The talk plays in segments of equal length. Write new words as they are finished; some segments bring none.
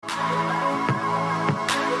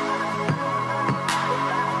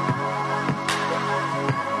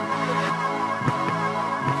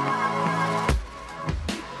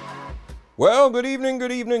Well, good evening,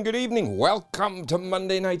 good evening, good evening. Welcome to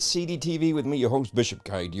Monday Night CDTV with me, your host, Bishop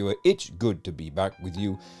Kai Dewar. It's good to be back with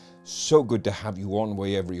you. So good to have you on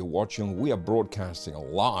wherever you're watching. We are broadcasting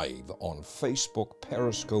live on Facebook,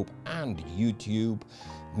 Periscope, and YouTube.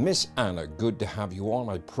 Miss Anna, good to have you on.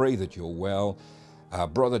 I pray that you're well.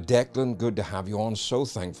 Brother Declan, good to have you on. So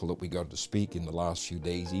thankful that we got to speak in the last few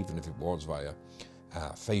days, even if it was via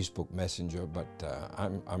Facebook Messenger, but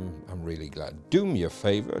I'm really glad. Do me a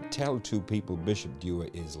favor, tell two people Bishop Dewar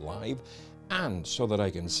is live, and so that I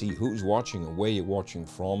can see who's watching and where you're watching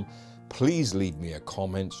from, please leave me a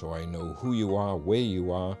comment so I know who you are, where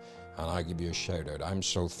you are, and I give you a shout out. I'm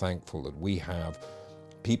so thankful that we have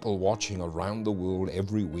people watching around the world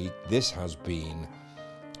every week. This has been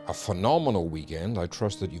a phenomenal weekend. I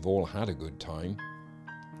trust that you've all had a good time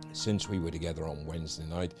since we were together on Wednesday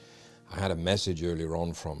night. I had a message earlier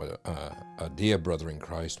on from a dear brother in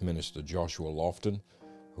Christ, Minister Joshua Lofton,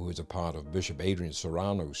 who is a part of Bishop Adrian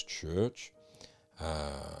Serrano's church.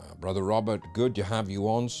 Brother Robert, good to have you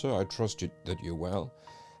on, sir. I trust that you're well.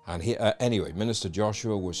 And anyway, Minister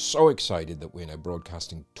Joshua was so excited that we're now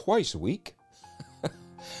broadcasting twice a week.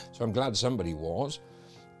 So I'm glad somebody was.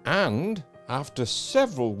 And after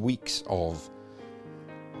several weeks of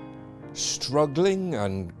struggling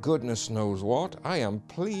and goodness knows what, I am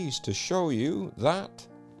pleased to show you that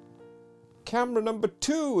camera number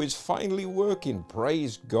 2 is finally working.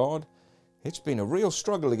 Praise God. It's been a real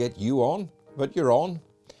struggle to get you on, but you're on,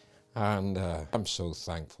 and I'm so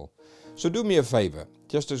thankful. So do me a favor,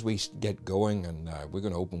 just as we get going, and we're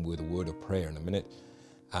going to open with a word of prayer in a minute,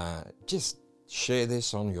 just share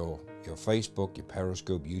this on your Facebook, your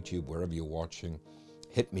Periscope, YouTube, wherever you're watching.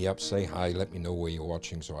 Hit me up, say hi, let me know where you're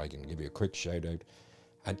watching so I can give you a quick shout out.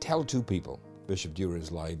 And tell two people, Bishop Dewar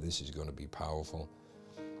is live, this is going to be powerful.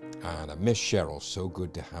 And Miss Cheryl, so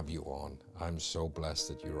good to have you on. I'm so blessed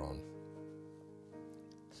that you're on.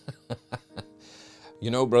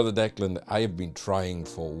 You know, Brother Declan, I have been trying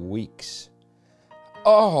for weeks.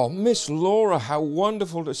 Oh, Miss Laura, how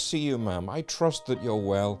wonderful to see you, ma'am. I trust that you're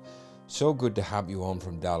well. So good to have you on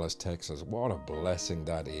from Dallas, Texas. What a blessing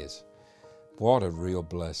that is. What a real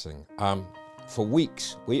blessing. For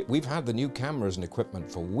weeks, we've had the new cameras and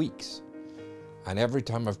equipment for weeks. And every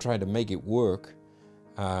time I've tried to make it work,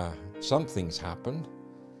 something's happened.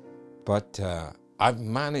 But I've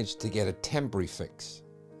managed to get a temporary fix.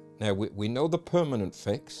 Now, we know the permanent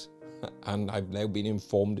fix, and I've now been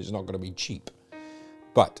informed it's not going to be cheap.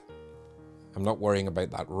 But I'm not worrying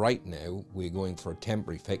about that right now. We're going for a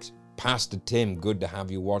temporary fix. Pastor Tim, good to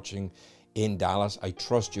have you watching in Dallas. I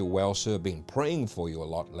trust you're well, sir. Been praying for you a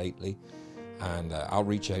lot lately, and I'll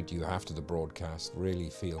reach out to you after the broadcast. Really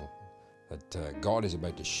feel that God is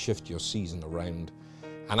about to shift your season around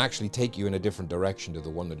and actually take you in a different direction to the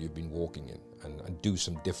one that you've been walking in, and do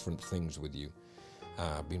some different things with you.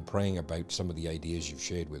 I've been praying about some of the ideas you've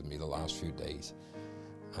shared with me the last few days.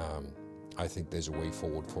 I think there's a way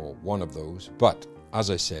forward for one of those, but as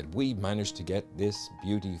I said, we managed to get this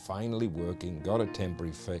beauty finally working, got a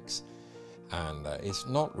temporary fix. And it's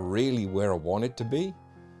not really where I want it to be,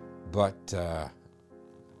 but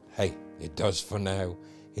hey, it does for now.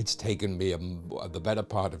 It's taken me the better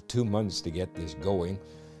part of 2 months to get this going,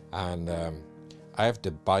 and I have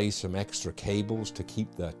to buy some extra cables to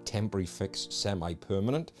keep the temporary fix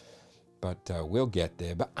semi-permanent, but we'll get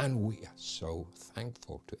there. And we are so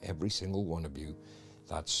thankful to every single one of you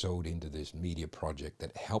that sowed into this media project,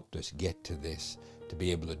 that helped us get to this, to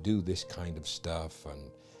be able to do this kind of stuff,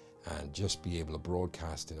 and just be able to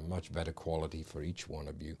broadcast in a much better quality for each one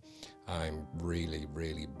of you. I'm really,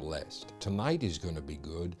 really blessed. Tonight is going to be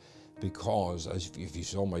good because, if you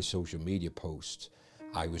saw my social media posts,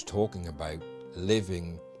 I was talking about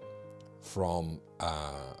living from,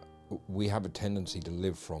 we have a tendency to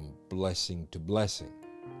live from blessing to blessing.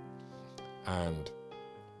 And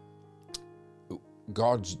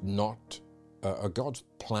God's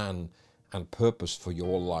plan and purpose for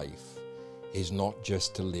your life is not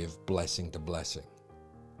just to live blessing to blessing.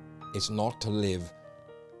 It's not to live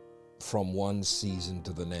from one season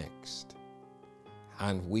to the next.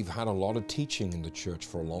 And we've had a lot of teaching in the church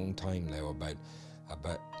for a long time now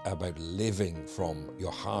about living from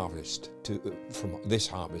your harvest from this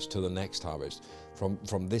harvest to the next harvest,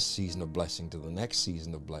 from this season of blessing to the next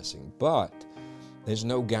season of blessing. But there's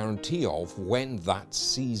no guarantee of when that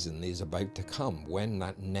season is about to come, when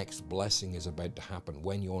that next blessing is about to happen,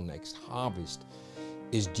 when your next harvest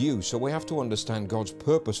is due. So we have to understand God's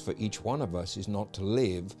purpose for each one of us is not to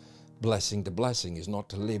live blessing to blessing, is not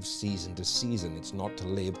to live season to season. It's not to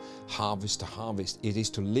live harvest to harvest. It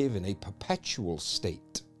is to live in a perpetual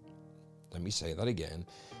state. Let me say that again.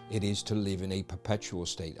 it is to live in a perpetual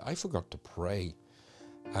state. I forgot to pray.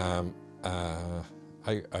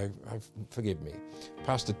 Forgive me.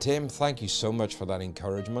 Pastor Tim, thank you so much for that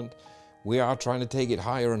encouragement. We are trying to take it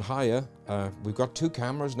higher and higher. We've got 2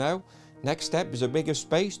 cameras now. Next step is a bigger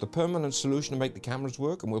space, the permanent solution to make the cameras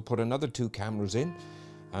work, and we'll put another 2 cameras in.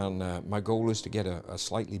 And my goal is to get a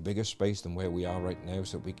slightly bigger space than where we are right now,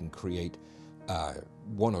 so we can create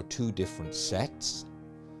 1 or 2 different sets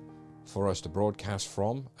for us to broadcast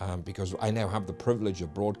from, because I now have the privilege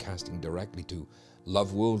of broadcasting directly to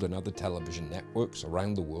Love World and other television networks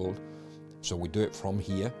around the world. So we do it from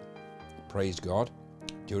here, praise God,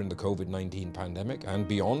 during the COVID-19 pandemic and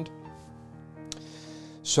beyond.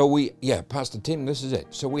 So Pastor Tim, this is it.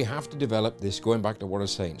 So we have to develop this, going back to what I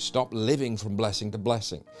was saying, stop living from blessing to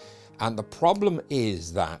blessing. And the problem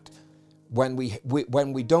is that when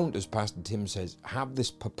we don't, as Pastor Tim says, have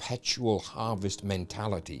this perpetual harvest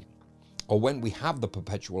mentality, or when we have the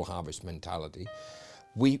perpetual harvest mentality,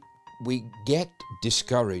 we get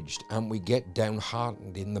discouraged and we get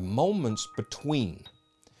downhearted in the moments between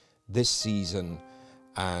this season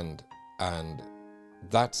and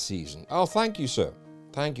that season. Oh, thank you, sir.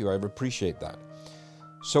 Thank you. I appreciate that.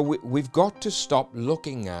 So we've got to stop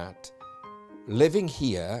looking at living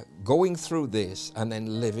here, going through this, and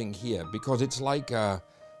then living here, because it's like a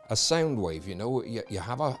sound wave. You know, you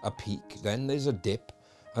have a peak, then there's a dip,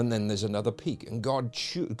 and then there's another peak. And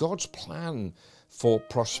God's plan for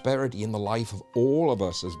prosperity in the life of all of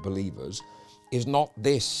us as believers is not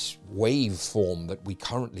this wave form that we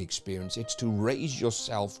currently experience. It's to raise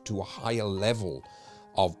yourself to a higher level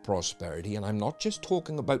of prosperity. And I'm not just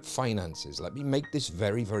talking about finances. Let me make this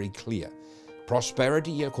very, very clear.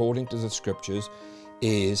 Prosperity, according to the scriptures,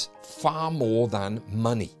 is far more than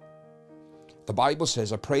money. The Bible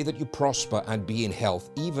says, I pray that you prosper and be in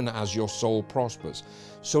health, even as your soul prospers.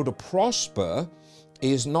 So to prosper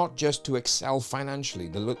is not just to excel financially.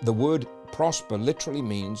 The word prosper literally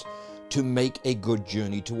means to make a good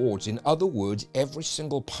journey towards. In other words, every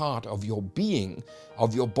single part of your being,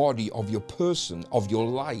 of your body, of your person, of your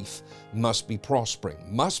life must be prospering,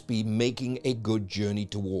 must be making a good journey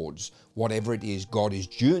towards whatever it is God is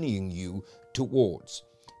journeying you towards.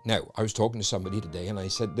 Now, I was talking to somebody today and I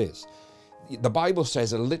said this. The Bible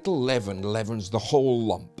says a little leaven leavens the whole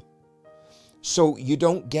lump. So you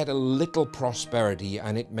don't get a little prosperity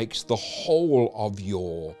and it makes the whole of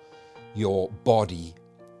your body,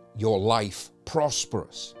 your life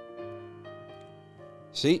prosperous.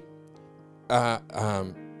 See,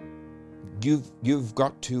 you've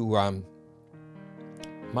got to.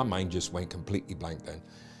 My mind just went completely blank then.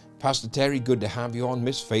 Pastor Terry, good to have you on.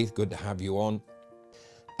 Miss Faith, good to have you on.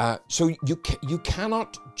 So you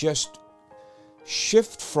cannot just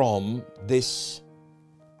shift from this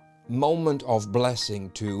moment of blessing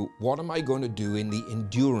to what am I going to do in the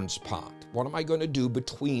endurance part? What am I going to do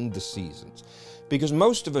between the seasons? Because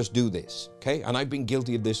most of us do this, okay? And I've been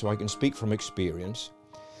guilty of this, so I can speak from experience.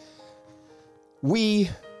 We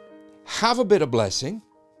have a bit of blessing,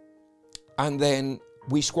 and then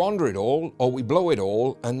we squander it all, or we blow it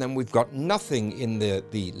all, and then we've got nothing in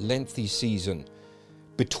the lengthy season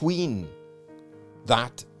between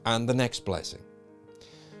that and the next blessing.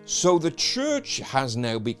 So the church has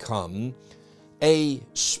now become a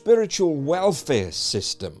spiritual welfare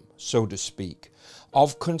system, so to speak,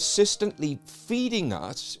 of consistently feeding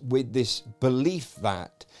us with this belief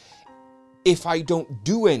that if I don't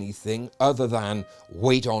do anything other than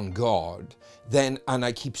wait on God, then, and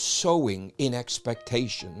I keep sowing in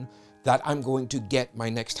expectation that I'm going to get my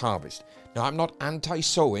next harvest. Now, I'm not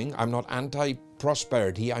anti-sowing, I'm not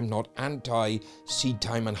anti-prosperity, I'm not anti-seed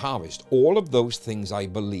time and harvest. All of those things I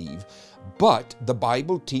believe, but the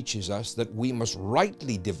Bible teaches us that we must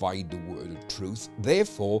rightly divide the word of truth.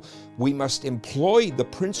 Therefore, we must employ the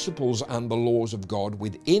principles and the laws of God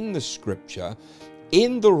within the scripture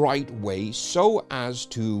in the right way so as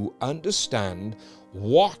to understand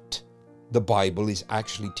what the Bible is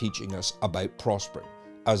actually teaching us about prospering.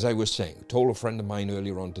 As I was saying, I told a friend of mine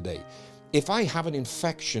earlier on today, if I have an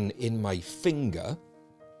infection in my finger,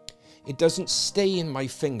 it doesn't stay in my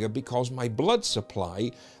finger because my blood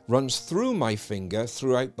supply runs through my finger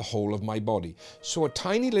throughout the whole of my body. So a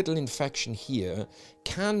tiny little infection here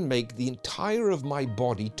can make the entire of my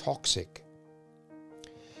body toxic.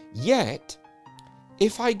 Yet,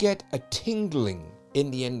 if I get a tingling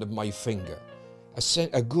in the end of my finger,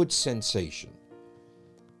 a good sensation,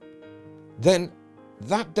 then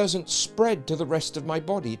that doesn't spread to the rest of my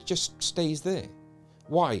body. It just stays there.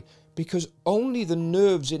 Why? Because only the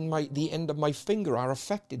nerves in the end of my finger are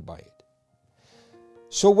affected by it.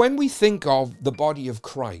 So when we think of the body of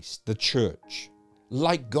Christ, the church,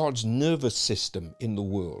 like God's nervous system in the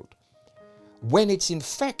world. When it's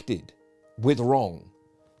infected with wrong,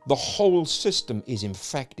 the whole system is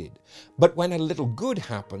infected. But when a little good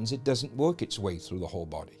happens, it doesn't work its way through the whole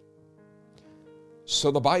body.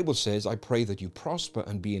 So the Bible says, I pray that you prosper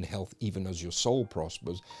and be in health even as your soul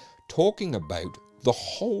prospers, talking about the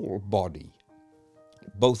whole body,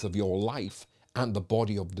 both of your life and the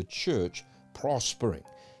body of the church prospering.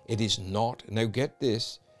 It is not, now get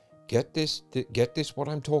this what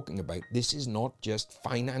I'm talking about. This is not just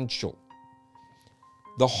financial.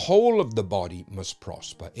 The whole of the body must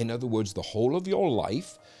prosper. In other words, the whole of your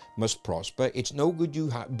life must prosper. It's no good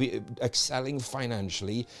you be excelling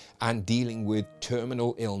financially and dealing with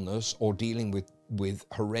terminal illness or dealing with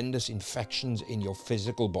horrendous infections in your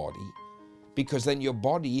physical body, because then your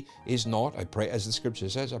body is not, I pray, as the scripture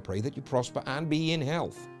says, I pray that you prosper and be in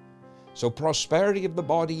health. So prosperity of the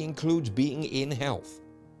body includes being in health.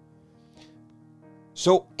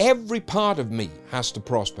 So every part of me has to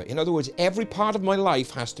prosper. In other words, every part of my life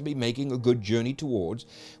has to be making a good journey towards,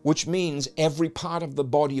 which means every part of the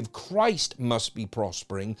body of Christ must be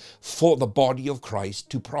prospering for the body of Christ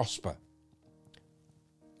to prosper.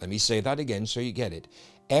 Let me say that again so you get it.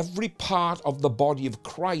 Every part of the body of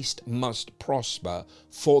Christ must prosper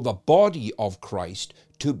for the body of Christ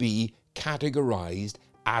to be categorized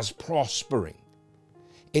as prospering.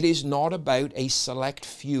 It is not about a select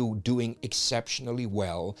few doing exceptionally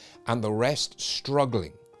well and the rest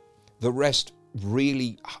struggling, the rest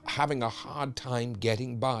really having a hard time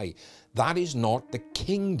getting by. That is not the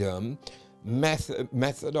kingdom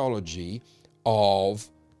methodology of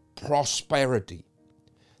prosperity.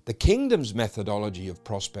 The kingdom's methodology of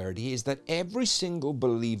prosperity is that every single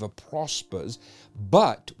believer prospers,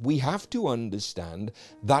 but we have to understand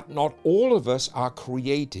that not all of us are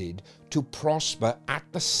created to prosper at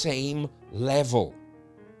the same level.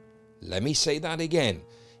 Let me say that again.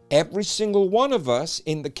 Every single one of us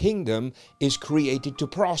in the kingdom is created to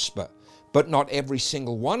prosper, but not every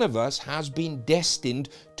single one of us has been destined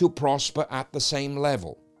to prosper at the same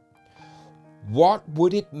level. What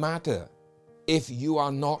would it matter if you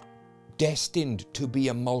are not destined to be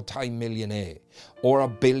a multi-millionaire or a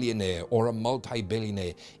billionaire or a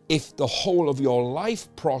multi-billionaire? If the whole of your life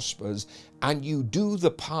prospers and you do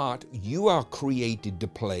the part you are created to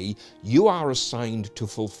play, you are assigned to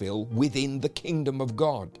fulfill within the kingdom of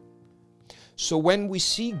God. So when we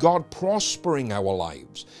see God prospering our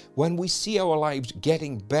lives, when we see our lives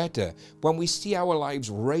getting better, when we see our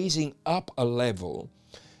lives raising up a level,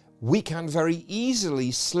 we can very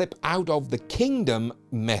easily slip out of the kingdom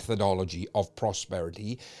methodology of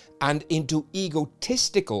prosperity and into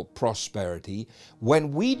egotistical prosperity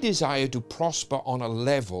when we desire to prosper on a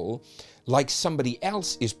level like somebody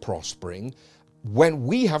else is prospering, when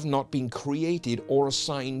we have not been created or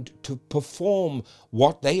assigned to perform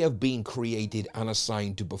what they have been created and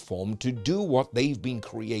assigned to perform, to do what they've been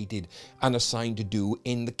created and assigned to do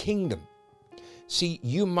in the kingdom. See,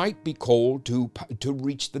 you might be called to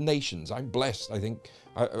reach the nations. I'm blessed. I think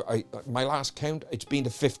my last count, it's been to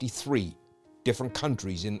 53 different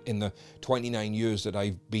countries in the 29 years that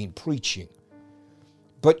I've been preaching.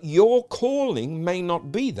 But your calling may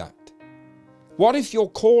not be that. What if your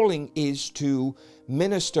calling is to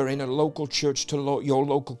minister in a local church to your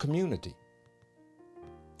local community?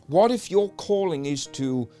 What if your calling is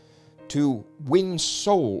to win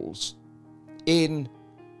souls in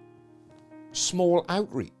small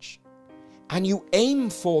outreach, and you aim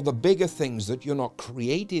for the bigger things that you're not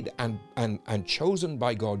created and chosen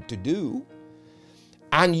by God to do,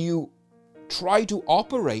 and you try to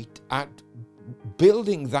operate at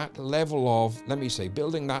building that level of,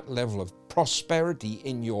 building that level of prosperity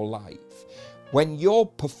in your life, when your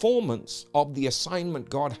performance of the assignment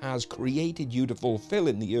God has created you to fulfill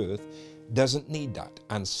in the earth doesn't need that.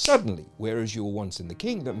 And suddenly, whereas you were once in the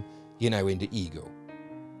kingdom, you're now into ego.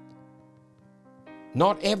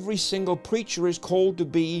 Not every single preacher is called to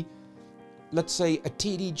be, let's say, a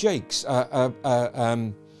T.D. Jakes,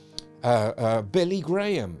 Billy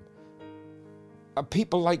Graham,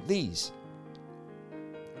 people like these.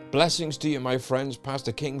 Blessings to you, my friends.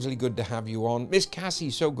 Pastor Kingsley, good to have you on. Miss Cassie,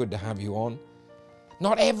 so good to have you on.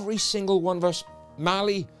 Not every single one of us.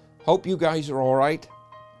 Mally, hope you guys are all right.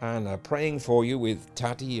 And praying for you with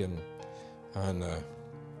Tati and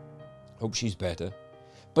hope she's better.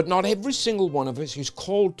 But not every single one of us is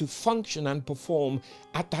called to function and perform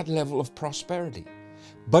at that level of prosperity.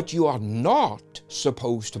 But you are not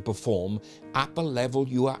supposed to perform at the level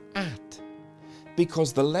you are at,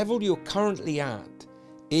 because the level you're currently at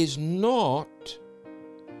is not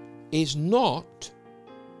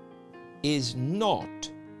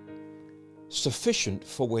sufficient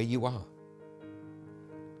for where you are.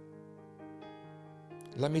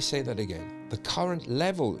 Let me say that again. The current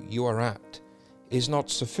level you are at is not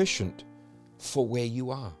sufficient for where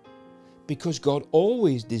you are, because God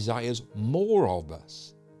always desires more of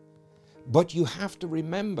us. But you have to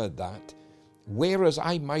remember that whereas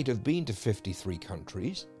I might have been to 53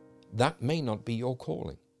 countries, that may not be your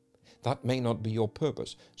calling. That may not be your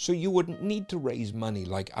purpose. So you wouldn't need to raise money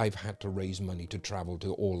like I've had to raise money to travel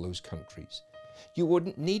to all those countries. You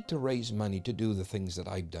wouldn't need to raise money to do the things that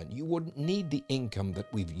I've done. You wouldn't need the income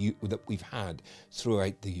that we've had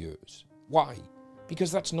throughout the years. Why?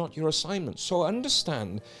 Because that's not your assignment. So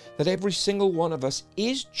understand that every single one of us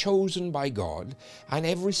is chosen by God, and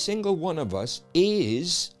every single one of us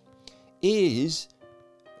is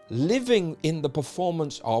living in the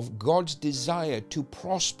performance of God's desire to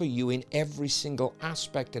prosper you in every single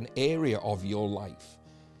aspect and area of your life.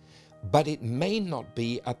 But it may not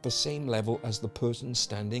be at the same level as the person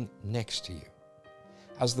standing next to you,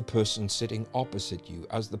 as the person sitting opposite you,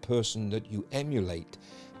 as the person that you emulate.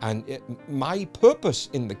 And my purpose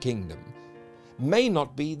in the kingdom may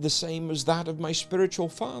not be the same as that of my spiritual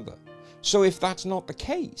father. So if that's not the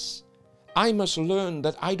case, I must learn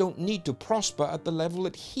that I don't need to prosper at the level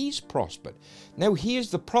that he's prospered. Now, here's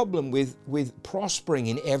the problem with prospering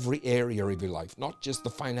in every area of your life, not just the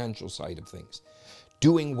financial side of things.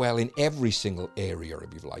 Doing well in every single area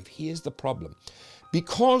of your life. Here's the problem.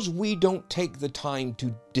 Because we don't take the time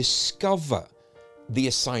to discover the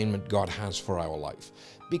assignment God has for our life,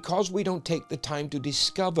 because we don't take the time to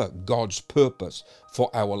discover God's purpose for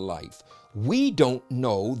our life, we don't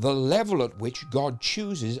know the level at which God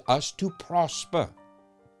chooses us to prosper.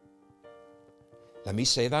 Let me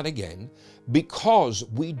say that again. Because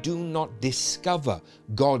we do not discover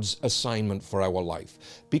God's assignment for our life,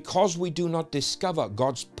 because we do not discover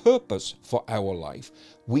God's purpose for our life,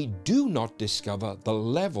 we do not discover the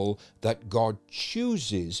level that God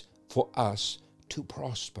chooses for us to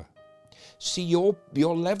prosper. See, your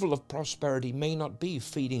level of prosperity may not be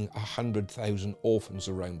feeding 100,000 orphans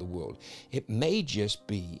around the world. It may just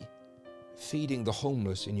be feeding the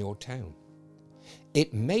homeless in your town.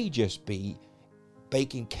 It may just be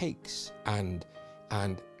baking cakes and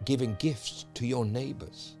giving gifts to your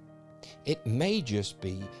neighbors. It may just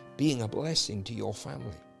be being a blessing to your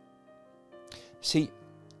family. See,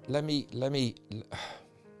 let me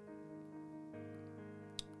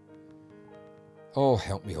oh,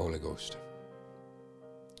 help me, Holy Ghost.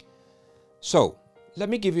 So, let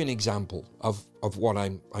me give you an example of what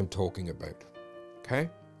I'm talking about, okay?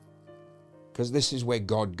 Because this is where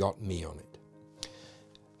God got me on it.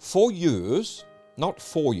 For years, not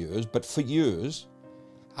 4 years, but for years,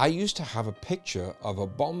 I used to have a picture of a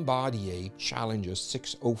Bombardier Challenger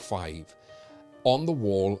 605 on the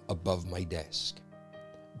wall above my desk,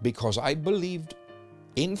 because I believed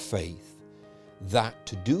in faith that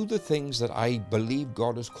to do the things that I believe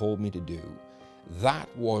God has called me to do, that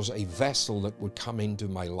was a vessel that would come into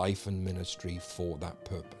my life and ministry for that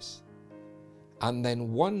purpose. And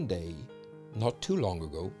then one day, not too long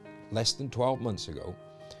ago, less than 12 months ago,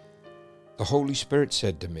 the Holy Spirit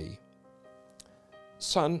said to me,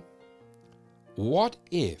 "Son, what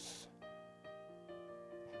if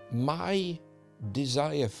my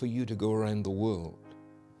desire for you to go around the world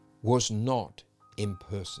was not in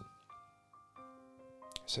person?"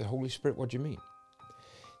 I said, "Holy Spirit, what do you mean?"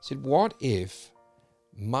 He said, "What if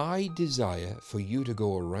my desire for you to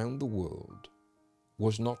go around the world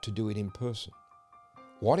was not to do it in person?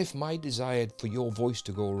 What if my desire for your voice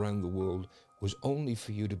to go around the world was only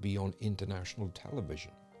for you to be on international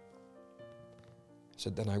television?" I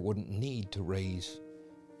said, "Then I wouldn't need to raise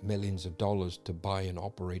millions of dollars to buy and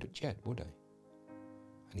operate a jet, would I?"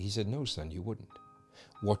 And he said, "No, son, you wouldn't.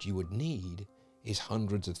 What you would need is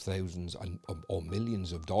hundreds of thousands or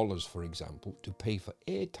millions of dollars, for example, to pay for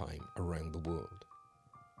airtime around the world.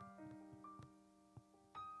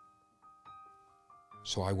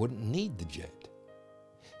 So I wouldn't need the jet.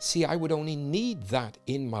 See, I would only need that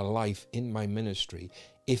in my life, in my ministry,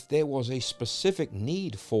 if there was a specific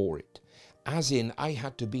need for it. As in, I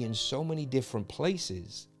had to be in so many different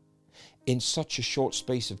places in such a short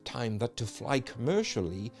space of time that to fly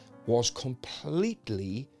commercially was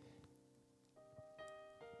completely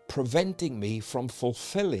preventing me from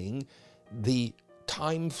fulfilling the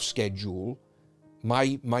time schedule,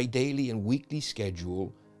 my daily and weekly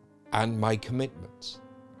schedule, and my commitments.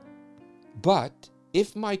 But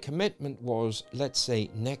if my commitment was, let's say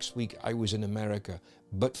next week I was in America,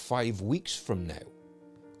 but 5 weeks from now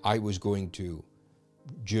I was going to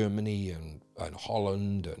Germany and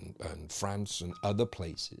Holland and France and other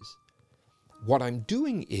places, what I'm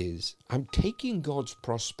doing is I'm taking God's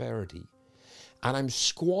prosperity and I'm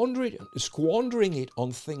squandering it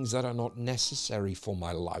on things that are not necessary for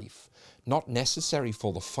my life, not necessary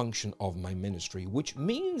for the function of my ministry, which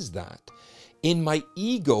means that in my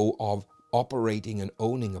ego of operating and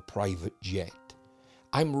owning a private jet,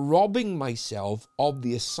 I'm robbing myself of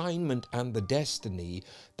the assignment and the destiny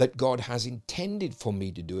that God has intended for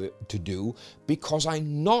me to do, because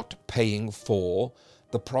I'm not paying for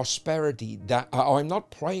the prosperity that, or I'm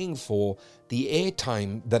not praying for the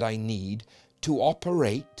airtime that I need to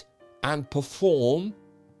operate and perform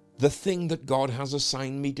the thing that God has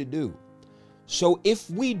assigned me to do. So if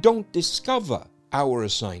we don't discover our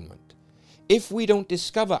assignment, if we don't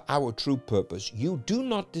discover our true purpose, you do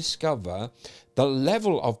not discover the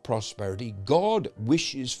level of prosperity God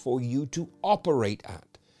wishes for you to operate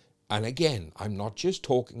at. And again, I'm not just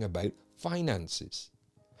talking about finances.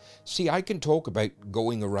 See, I can talk about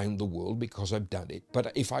going around the world because I've done it,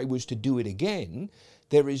 but if I was to do it again,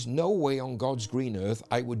 there is no way on God's green earth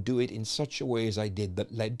I would do it in such a way as I did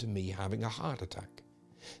that led to me having a heart attack,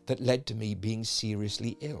 that led to me being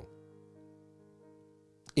seriously ill.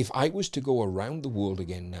 If I was to go around the world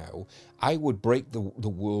again now, I would break the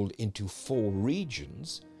world into 4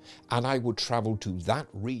 regions, and I would travel to that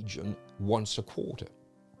region once a quarter.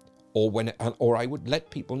 Or I would let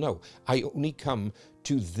people know, I only come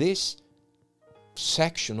to this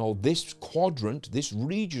section or this quadrant, this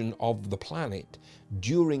region of the planet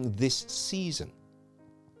during this season.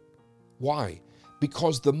 Why?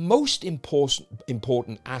 Because the most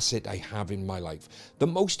important asset I have in my life, the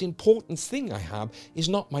most important thing I have is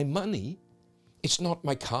not my money, it's not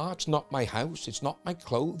my car, it's not my house, it's not my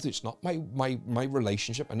clothes, it's not my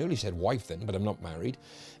relationship. I nearly said wife then, but I'm not married.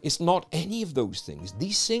 It's not any of those things.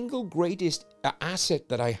 The single greatest asset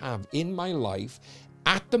that I have in my life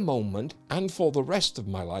at the moment and for the rest of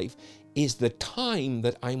my life is the time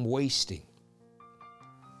that I'm wasting.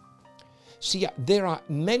 See, there are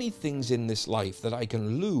many things in this life that I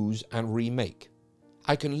can lose and remake.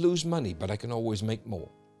 I can lose money, but I can always make more.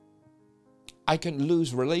 I can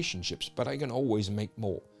lose relationships, but I can always make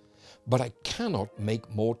more. But I cannot make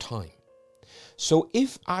more time. So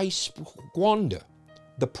if I squander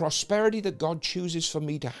the prosperity that God chooses for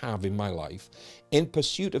me to have in my life in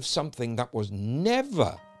pursuit of something that was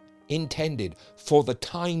never intended for the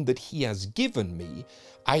time that He has given me,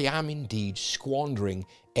 I am indeed squandering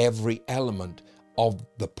every element of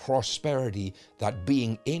the prosperity that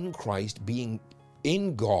being in Christ, being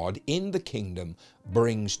in God, in the kingdom,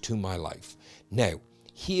 brings to my life. Now,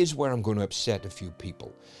 here's where I'm going to upset a few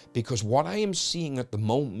people, because what I am seeing at the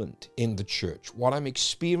moment in the church, what I'm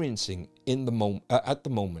experiencing at the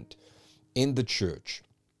moment in the church,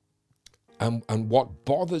 and what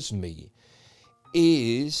bothers me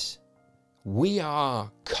is we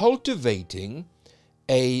are cultivating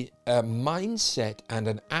a mindset and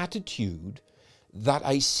an attitude that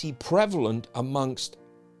I see prevalent amongst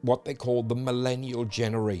what they call the millennial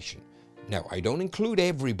generation. Now, I don't include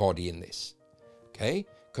everybody in this, okay?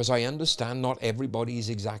 Because I understand not everybody is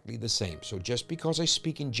exactly the same. So just because I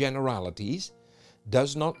speak in generalities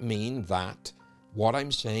does not mean that what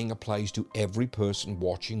I'm saying applies to every person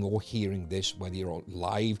watching or hearing this, whether you're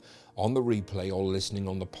live on the replay or listening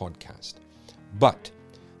on the podcast. But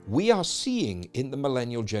we are seeing in the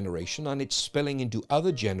millennial generation, and it's spilling into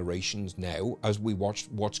other generations now as we watch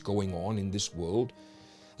what's going on in this world,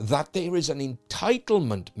 that there is an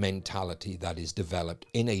entitlement mentality that is developed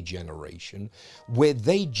in a generation where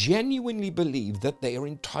they genuinely believe that they are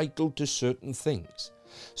entitled to certain things.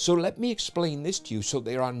 So let me explain this to you so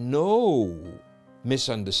there are no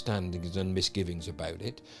misunderstandings and misgivings about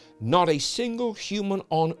it. Not a single human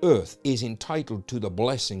on earth is entitled to the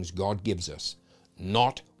blessings God gives us.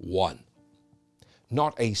 Not one.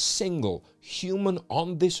 Not a single human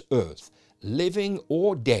on this earth, living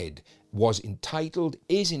or dead, was entitled,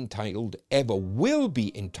 is entitled, ever will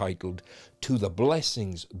be entitled to the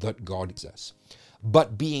blessings that God gives us.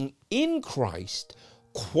 But being in Christ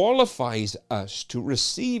qualifies us to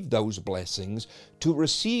receive those blessings, to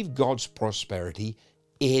receive God's prosperity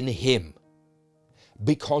in Him.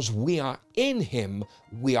 Because we are in Him,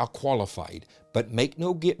 we are qualified. But make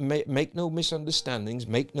no misunderstandings,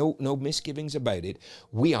 make no misgivings about it.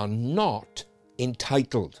 We are not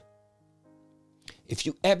entitled. If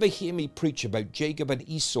you ever hear me preach about Jacob and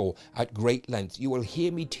Esau at great length, you will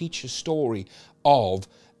hear me teach a story of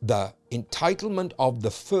the entitlement of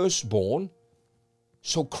the firstborn.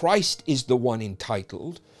 So Christ is the one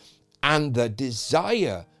entitled, and the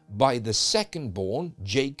desire by the secondborn,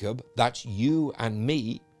 Jacob, that's you and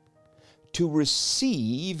me, to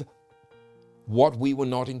receive what we were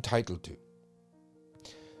not entitled to.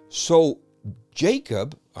 So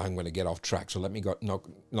Jacob I'm going to get off track, so let me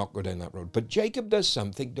not go down that road. But Jacob does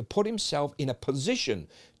something to put himself in a position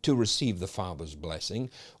to receive the Father's blessing.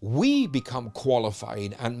 We become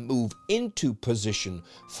qualified and move into position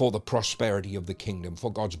for the prosperity of the kingdom,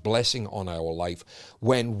 for God's blessing on our life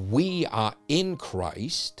when we are in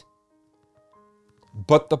Christ.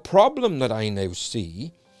 But the problem that I now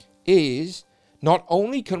see is not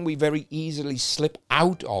only can we very easily slip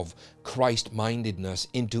out of Christ-mindedness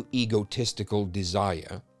into egotistical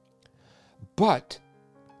desire, but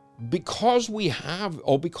because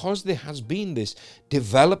there has been this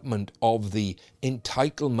development of the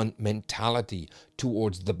entitlement mentality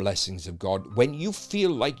towards the blessings of God, when you feel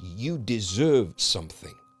like you deserve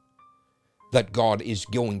something that God is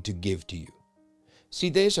going to give to you. See,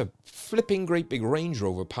 there's a flipping great big Range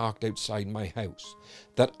Rover parked outside my house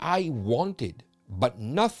that I wanted, but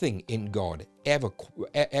nothing in God ever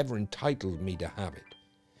entitled me to have it.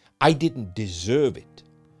 I didn't deserve it.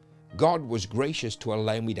 God was gracious to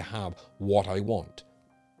allow me to have what I want.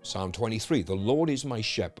 Psalm 23, the Lord is my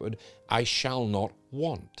shepherd, I shall not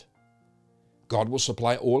want. God will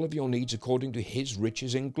supply all of your needs according to his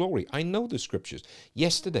riches in glory. I know the scriptures.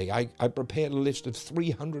 Yesterday, I prepared a list of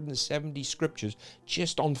 370 scriptures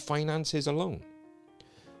just on finances alone.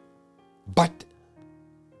 But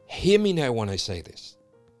hear me now when I say this.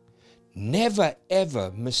 Never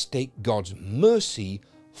ever mistake God's mercy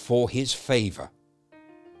for his favor.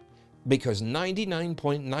 Because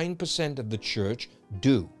 99.9% of the church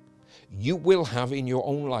do. You will have in your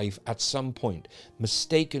own life at some point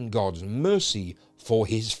mistaken God's mercy for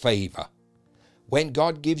his favor. When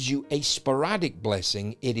God gives you a sporadic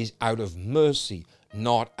blessing, it is out of mercy,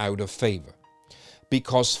 not out of favor.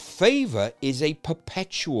 Because favor is a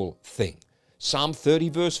perpetual thing. Psalm 30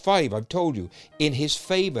 verse 5, I've told you, in his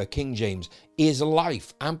favor, King James, is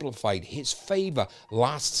life. Amplified, his favor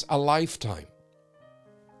lasts a lifetime.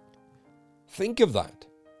 Think of that.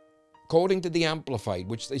 According to the Amplified,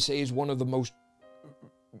 which they say is one of the most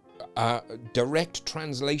direct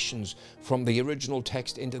translations from the original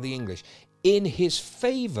text into the English, in his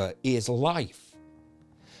favor is life.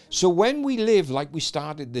 So when we live like we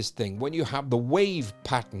started this thing, when you have the wave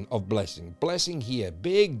pattern of blessing here,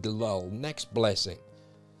 big lull, next blessing,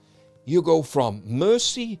 you go from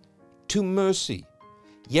mercy to mercy.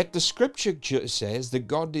 Yet the scripture says that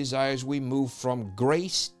God desires we move from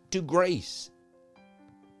grace to grace.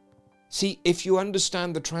 See, if you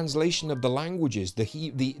understand the translation of the languages,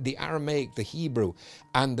 the Aramaic, the Hebrew,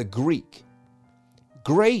 and the Greek,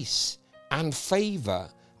 grace and favor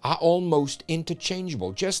are almost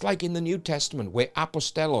interchangeable. Just like in the New Testament, where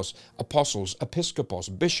apostolos, apostles,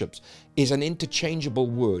 episkopos, bishops, is an interchangeable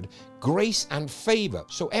word, grace and favor.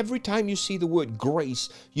 So every time you see the word grace,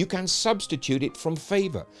 you can substitute it from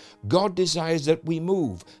favor. God desires that we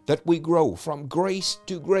move, that we grow from grace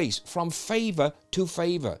to grace, from favor to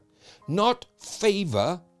favor. Not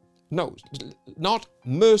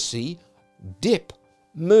mercy, dip,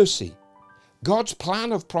 mercy. God's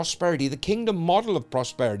plan of prosperity, the kingdom model of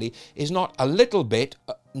prosperity, is not a little bit,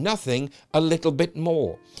 nothing, a little bit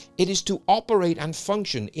more. It is to operate and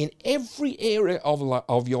function in every area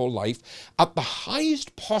of your life at the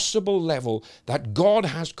highest possible level that God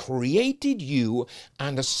has created you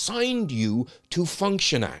and assigned you to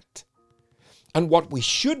function at. And what we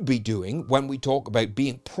should be doing when we talk about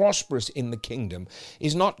being prosperous in the kingdom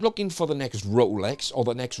is not looking for the next Rolex or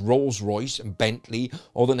the next Rolls Royce and Bentley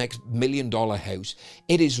or the next $1 million house.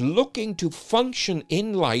 It is looking to function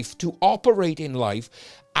in life, to operate in life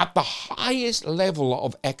at the highest level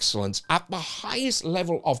of excellence, at the highest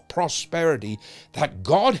level of prosperity that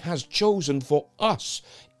God has chosen for us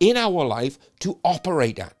in our life to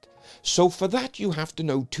operate at. So for that, you have to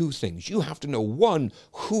know two things. You have to know, one,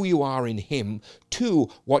 who you are in him. Two,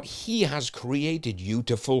 what he has created you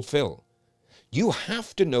to fulfill. You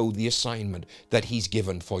have to know the assignment that he's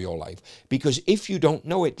given for your life. Because if you don't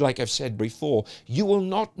know it, like I've said before, you will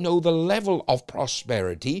not know the level of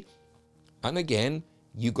prosperity. And again,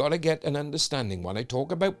 you got to get an understanding. When I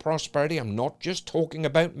talk about prosperity, I'm not just talking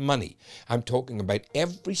about money. I'm talking about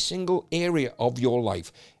every single area of your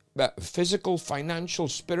life. Physical, financial,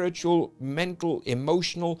 spiritual, mental,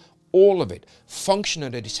 emotional, all of it function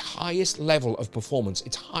at its highest level of performance,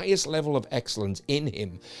 its highest level of excellence in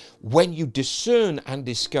him. When you discern and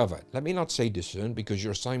discover, let me not say discern because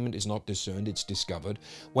your assignment is not discerned, it's discovered.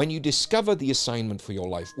 When you discover the assignment for your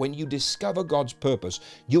life, when you discover God's purpose,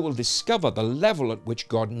 you will discover the level at which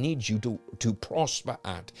God needs you to prosper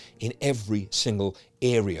at in every single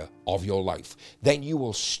area of your life. Then you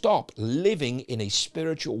will stop living in a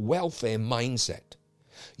spiritual welfare mindset.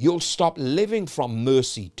 You'll stop living from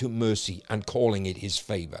mercy to mercy and calling it his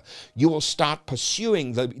favor. You will start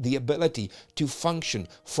pursuing the ability to function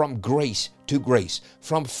from grace to grace,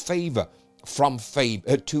 from favor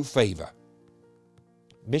to favor.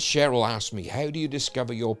 Miss Cheryl asked me, how do you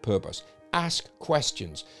discover your purpose? Ask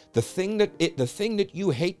questions. The thing that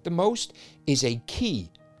you hate the most is a key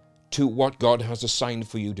to what God has assigned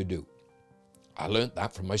for you to do. I learned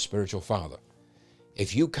that from my spiritual father.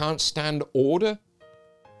 If you can't stand order,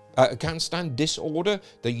 can't stand disorder,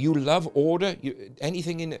 that you love order,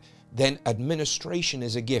 anything in it, then administration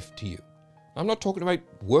is a gift to you. I'm not talking about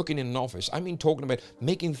working in an office. I mean talking about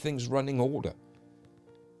making things running order.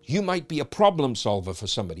 You might be a problem solver for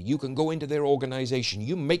somebody. You can go into their organization.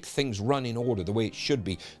 You make things run in order the way it should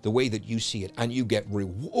be, the way that you see it, and you get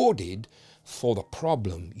rewarded for the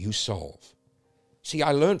problem you solve. See,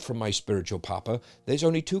 I learned from my spiritual papa, there's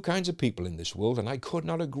only two kinds of people in this world, and I could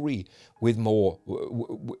not agree with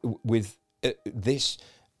this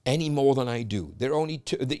any more than I do.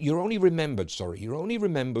 You're only remembered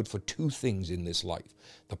for two things in this life: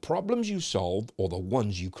 the problems you solve or the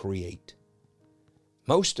ones you create.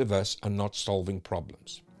 Most of us are not solving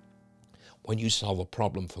problems. When you solve a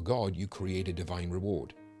problem for God, you create a divine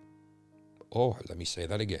reward. Oh, let me say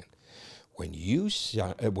that again. When you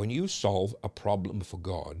solve a problem for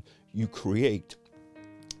God, you create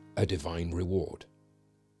a divine reward.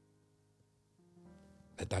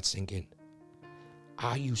 Let that sink in.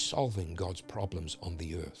 Are you solving God's problems on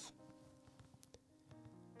the earth?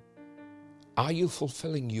 Are you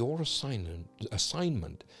fulfilling your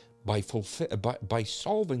assignment by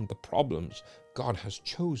solving the problems God has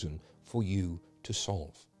chosen for you to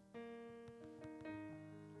solve?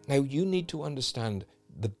 Now, you need to understand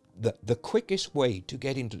the quickest way to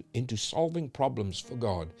get into solving problems for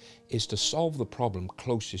God is to solve the problem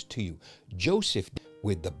closest to you. Joseph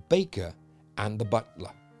with the baker and the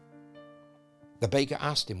butler. The baker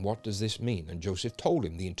asked him, what does this mean? And Joseph told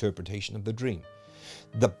him the interpretation of the dream.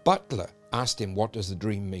 The butler asked him, what does the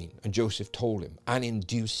dream mean? And Joseph told him. And in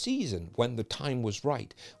due season, when the time was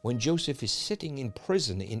right, when Joseph is sitting in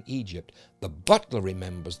prison in Egypt, the butler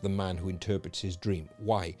remembers the man who interprets his dream.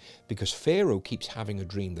 Why? Because Pharaoh keeps having a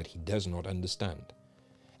dream that he does not understand.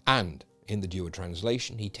 And in the Dewar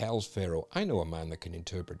translation, he tells Pharaoh, I know a man that can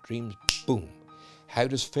interpret dreams. Boom. How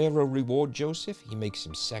does Pharaoh reward Joseph? He makes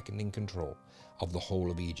him second in control of the whole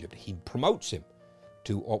of Egypt. He promotes him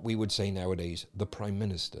to what we would say nowadays, the prime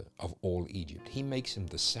minister of all Egypt. He makes him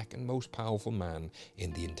the second most powerful man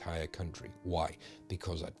in the entire country. Why?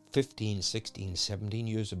 Because at 15, 16, 17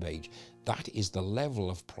 years of age, that is the level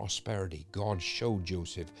of prosperity God showed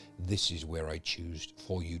Joseph. This is where I choose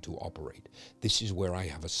for you to operate. This is where I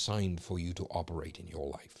have assigned for you to operate in your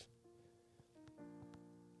life.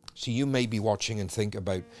 So you may be watching and think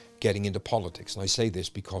about getting into politics. And I say this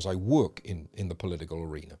because I work in the political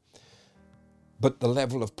arena. But the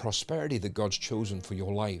level of prosperity that God's chosen for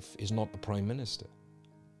your life is not the prime minister.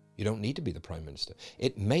 You don't need to be the prime minister.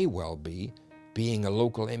 It may well be being a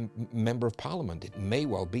local member of parliament. It may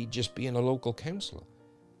well be just being a local councillor.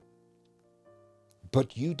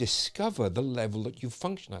 But you discover the level that you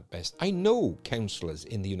function at best. I know councillors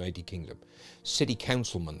in the United Kingdom, city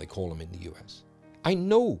councilmen they call them in the US. I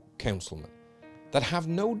know councilmen that have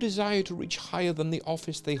no desire to reach higher than the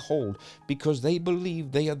office they hold because they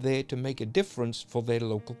believe they are there to make a difference for their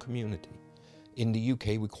local community. In the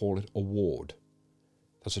UK, we call it a ward.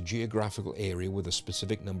 That's a geographical area with a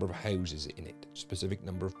specific number of houses in it, specific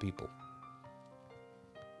number of people.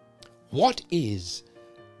 What is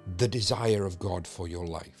the desire of God for your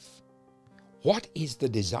life? What is the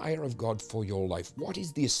desire of God for your life? What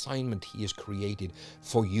is the assignment He has created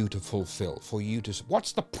for you to fulfill,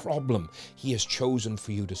 what's the problem He has chosen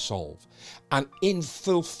for you to solve? And in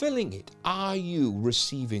fulfilling it, are you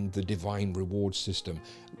receiving the divine reward system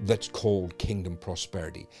that's called kingdom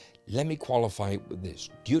prosperity? Let me qualify it with this.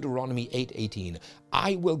 Deuteronomy 8:18,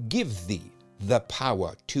 I will give thee the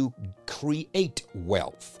power to create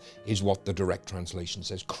wealth, is what the direct translation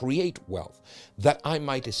says. Create wealth, that I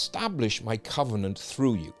might establish my covenant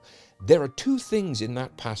through you. There are two things in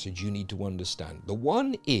that passage you need to understand. The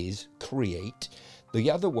one is create,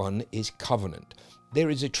 the other one is covenant.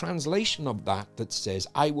 There is a translation of that says,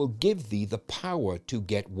 I will give thee the power to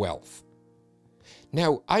get wealth.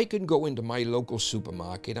 Now, I can go into my local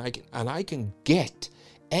supermarket and I can get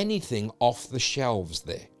anything off the shelves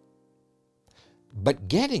there. But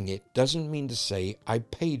getting it doesn't mean to say I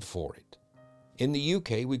paid for it. In the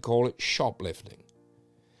UK, we call it shoplifting.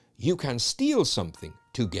 You can steal something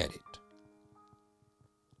to get it.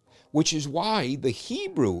 Which is why the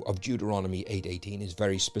Hebrew of Deuteronomy 8:18 is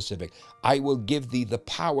very specific. I will give thee the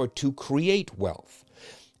power to create wealth.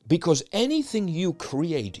 Because anything you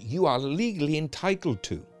create, you are legally entitled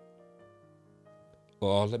to.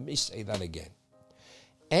 Oh, let me say that again.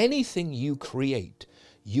 Anything you create,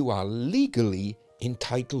 you are legally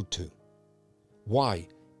entitled to. Why?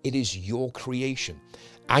 It is your creation.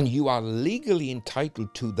 And you are legally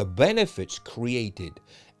entitled to the benefits created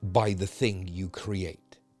by the thing you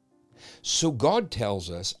create. So God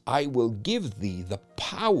tells us, I will give thee the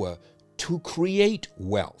power to create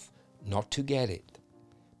wealth, not to get it.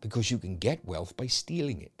 Because you can get wealth by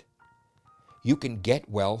stealing it. You can get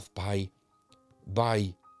wealth by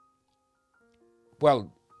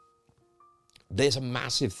well, there's a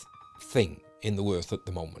massive thing in the earth at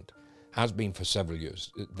the moment, has been for several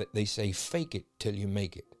years. They say fake it till you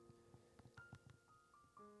make it.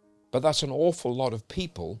 But that's an awful lot of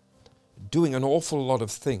people doing an awful lot of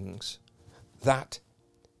things that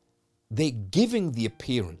they're giving the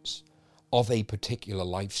appearance of a particular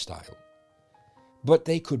lifestyle. But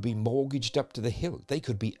they could be mortgaged up to the hilt. They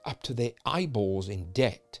could be up to their eyeballs in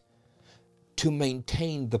debt to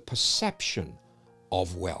maintain the perception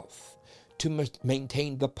of wealth, to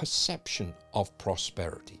maintain the perception of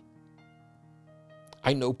prosperity.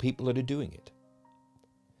 I know people that are doing it.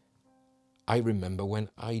 I remember when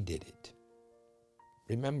I did it.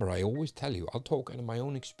 Remember, I always tell you, I'll talk out of my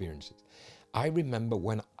own experiences. I remember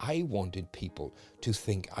when I wanted people to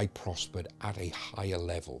think I prospered at a higher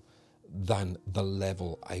level than the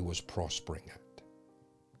level I was prospering at.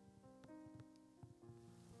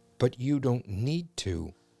 But you don't need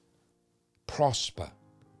to prosper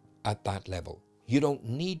at that level. You don't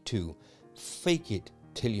need to fake it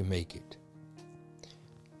till you make it.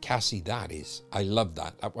 Cassie, that is, I love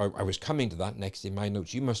that. I was coming to that next in my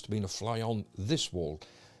notes. You must have been a fly on this wall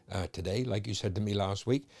today, like you said to me last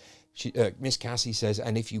week. Miss Cassie says,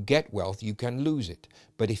 and if you get wealth, you can lose it.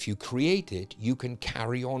 But if you create it, you can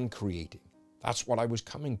carry on creating. That's what I was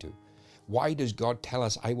coming to. Why does God tell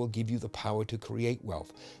us, I will give you the power to create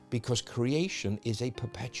wealth? Because creation is a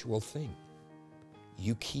perpetual thing.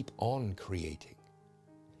 You keep on creating.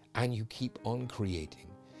 And you keep on creating.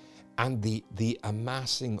 And the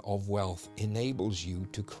amassing of wealth enables you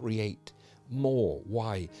to create more.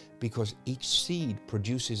 Why? Because each seed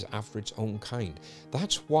produces after its own kind.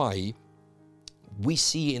 That's why we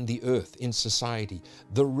see in the earth, in society,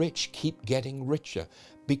 the rich keep getting richer,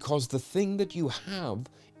 because the thing that you have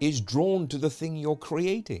is drawn to the thing you're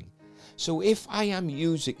creating. So if I am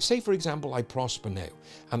using, say for example, I prosper now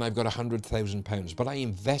and I've got £100,000, but I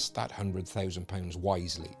invest that £100,000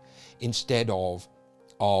 wisely instead of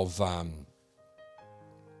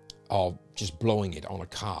just blowing it on a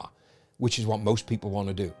car, which is what most people want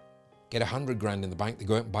to do. Get 100 grand in the bank, they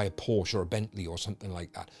go out and buy a Porsche or a Bentley or something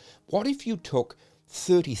like that. What if you took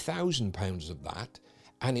 £30,000 of that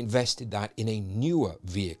and invested that in a newer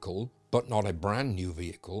vehicle, but not a brand new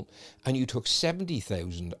vehicle, and you took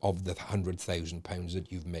 70,000 of the £100,000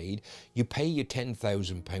 that you've made, you pay your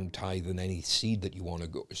 £10,000 tithe and any seed that you want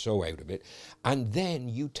to sow out of it, and then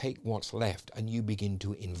you take what's left and you begin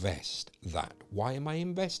to invest that. Why am I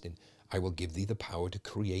investing? I will give thee the power to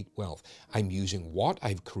create wealth. I'm using what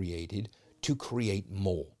I've created to create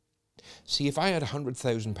more. See, if I had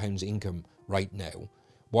 £100,000 income right now,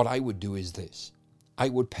 what I would do is this. I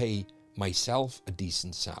would pay myself a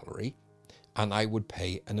decent salary, and I would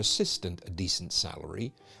pay an assistant a decent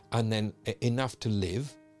salary, and then enough to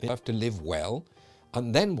live well.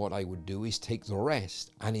 And then what I would do is take the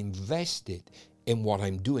rest and invest it in what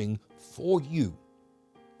I'm doing for you.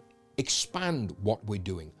 Expand what we're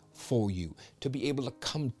doing for you, to be able to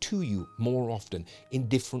come to you more often in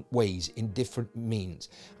different ways, in different means.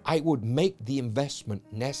 I would make the investment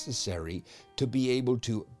necessary to be able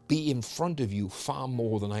to be in front of you far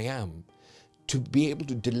more than I am, to be able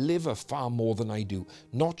to deliver far more than I do,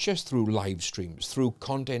 not just through live streams, through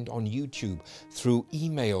content on YouTube, through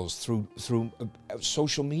emails, through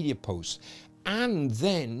social media posts, and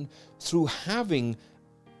then through having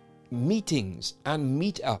meetings and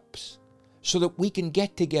meetups so that we can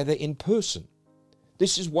get together in person.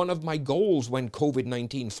 This is one of my goals when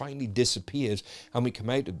COVID-19 finally disappears and we come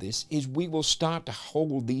out of this, is we will start to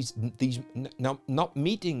hold these not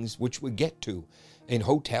meetings which we get to in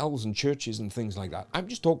hotels and churches and things like that. I'm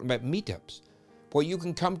just talking about meetups where you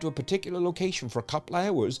can come to a particular location for a couple of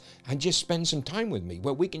hours and just spend some time with me,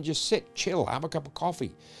 where we can just sit, chill, have a cup of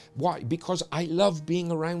coffee. Why? Because I love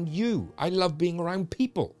being around you. I love being around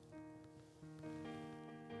people.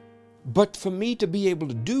 But for me to be able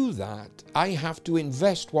to do that, I have to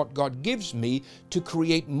invest what God gives me to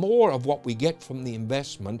create more of what we get from the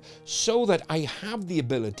investment so that I have the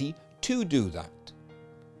ability to do that.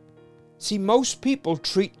 See, most people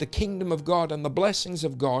treat the kingdom of God and the blessings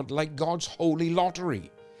of God like God's holy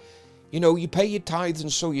lottery. You know, you pay your tithes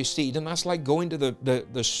and sow your seed, and that's like going to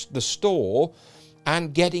the store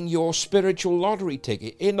and getting your spiritual lottery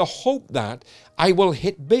ticket in the hope that I will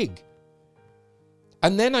hit big.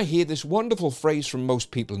 And then I hear this wonderful phrase from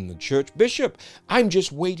most people in the church, Bishop, I'm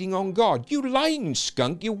just waiting on God. You lying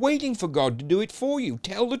skunk, you're waiting for God to do it for you.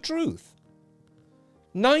 Tell the truth.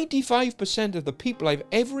 95% of the people I've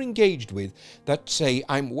ever engaged with that say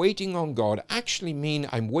I'm waiting on God actually mean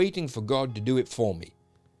I'm waiting for God to do it for me.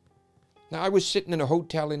 Now, I was sitting in a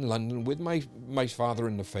hotel in London with my father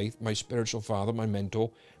in the faith, my spiritual father, my mentor,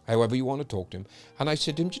 however you want to talk to him. And I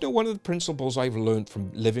said to him, do you know, one of the principles I've learned from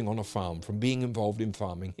living on a farm, from being involved in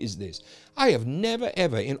farming, is this. I have never,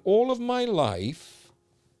 ever in all of my life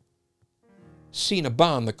seen a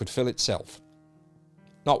barn that could fill itself.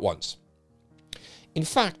 Not once. In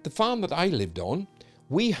fact, the farm that I lived on,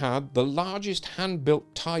 we had the largest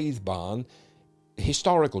hand-built tithe barn,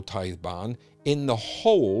 historical tithe barn, in the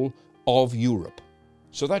whole of Europe.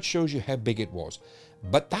 So that shows you how big it was.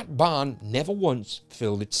 But that barn never once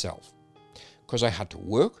filled itself. Because I had to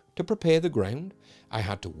work to prepare the ground, I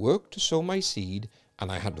had to work to sow my seed,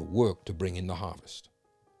 and I had to work to bring in the harvest.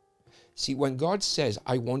 See, when God says,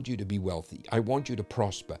 I want you to be wealthy, I want you to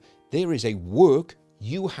prosper, there is a work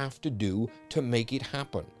you have to do to make it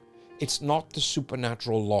happen. It's not the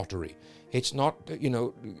supernatural lottery. It's not,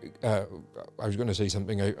 I was going to say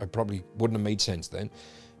something I probably wouldn't have made sense then.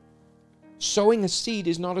 Sowing a seed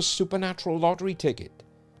is not a supernatural lottery ticket.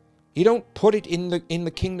 You don't put it in the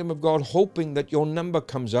kingdom of God hoping that your number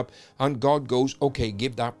comes up and God goes, okay,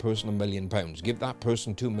 give that person £1 million, give that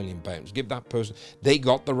person £2 million, give that person, they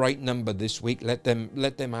got the right number this week, let them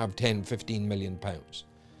have 10, 15 million pounds.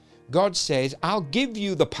 God says, I'll give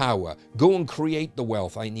you the power. Go and create the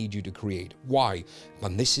wealth I need you to create. Why?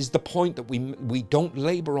 And this is the point that we don't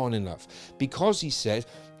labor on enough. Because he says,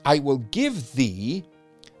 I will give thee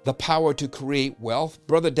the power to create wealth.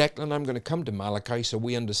 Brother Declan, I'm going to come to Malachi so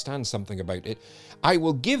we understand something about it. I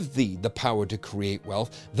will give thee the power to create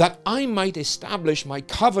wealth, that I might establish my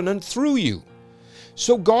covenant through you.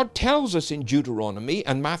 So God tells us in Deuteronomy,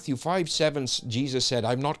 and Matthew 5:7, Jesus said,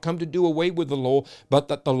 I've not come to do away with the law, but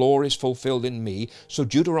that the law is fulfilled in me. So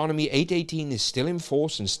Deuteronomy 8:18 is still in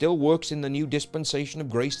force and still works in the new dispensation of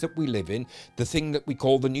grace that we live in, the thing that we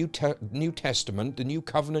call the New Testament, the New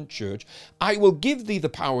Covenant Church. I will give thee the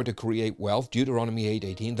power to create wealth, Deuteronomy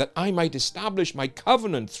 8:18, that I might establish my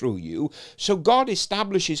covenant through you. So God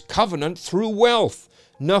establishes covenant through wealth.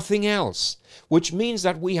 Nothing else, which means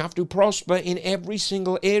that we have to prosper in every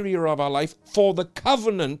single area of our life for the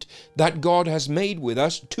covenant that God has made with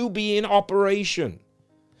us to be in operation.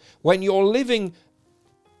 When you're living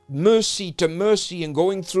mercy to mercy and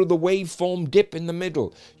going through the waveform dip in the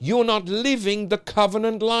middle, you're not living the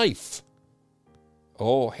covenant life.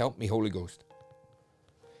 Oh, help me, Holy Ghost.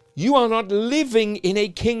 You are not living in a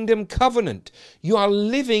kingdom covenant. You are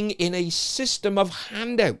living in a system of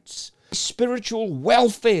handouts. Spiritual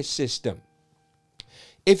welfare system.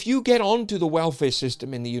 If you get onto the welfare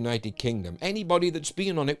system in the United Kingdom, anybody that's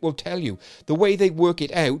been on it will tell you the way they work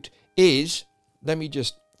it out is, let me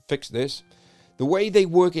just fix this, the way they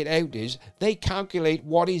work it out is they calculate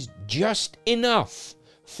what is just enough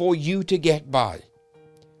for you to get by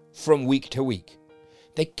from week to week.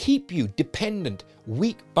 They keep you dependent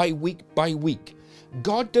week by week by week.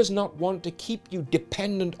 God does not want to keep you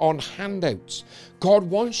dependent on handouts. God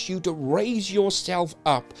wants you to raise yourself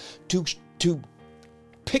up, to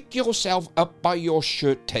pick yourself up by your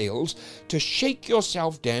shirt tails, to shake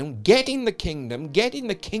yourself down, get in the kingdom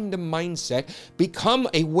mindset, become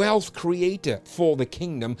a wealth creator for the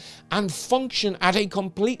kingdom, and function at a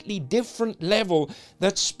completely different level.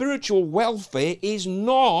 That spiritual welfare is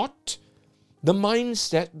not the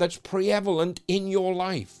mindset that's prevalent in your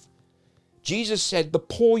life. Jesus said, the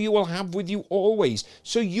poor you will have with you always,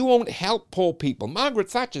 so you won't help poor people. Margaret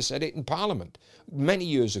Thatcher said it in Parliament many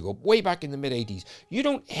years ago, way back in the mid-80s. You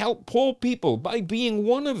don't help poor people by being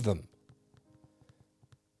one of them.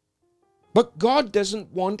 But God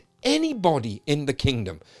doesn't want anybody in the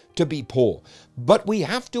kingdom to be poor. But we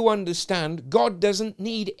have to understand God doesn't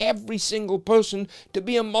need every single person to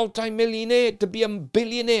be a multimillionaire, to be a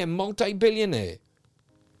billionaire, multi-billionaire.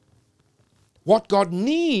 What God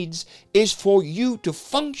needs is for you to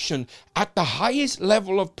function at the highest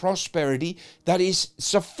level of prosperity that is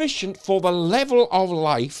sufficient for the level of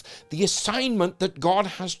life, the assignment that God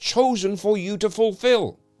has chosen for you to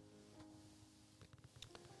fulfill.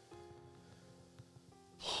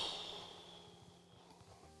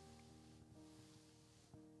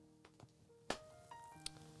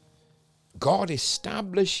 God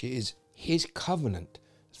establishes his covenant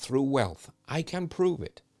through wealth. I can prove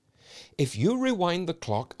it. If you rewind the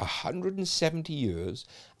clock 170 years,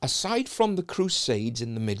 aside from the Crusades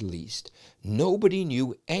in the Middle East, nobody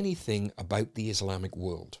knew anything about the Islamic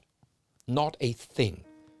world. Not a thing.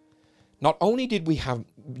 Not only did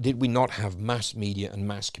we not have mass media and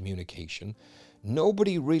mass communication,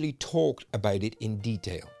 nobody really talked about it in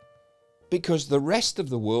detail, because the rest of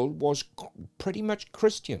the world was pretty much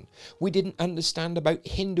Christian. We didn't understand about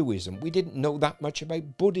Hinduism. We didn't know that much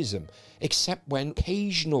about Buddhism, except when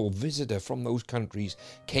occasional visitor from those countries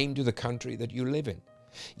came to the country that you live in.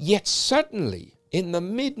 Yet suddenly, in the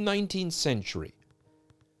mid-19th century,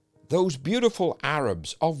 those beautiful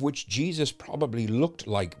Arabs, of which Jesus probably looked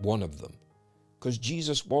like one of them, because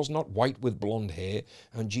Jesus was not white with blonde hair,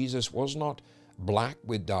 and Jesus was not black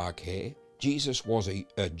with dark hair. Jesus was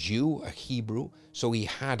a Jew, a Hebrew, so he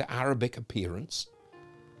had Arabic appearance.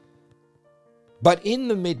 But in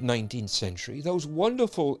the mid-19th century, those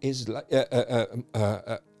wonderful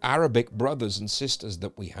Arabic brothers and sisters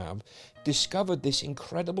that we have discovered this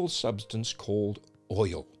incredible substance called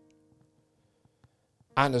oil.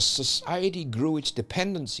 And as society grew its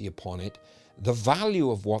dependency upon it, the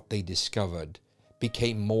value of what they discovered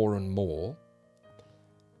became more and more.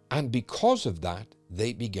 And because of that,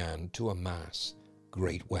 they began to amass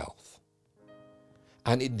great wealth.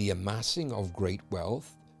 And in the amassing of great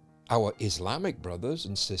wealth, our Islamic brothers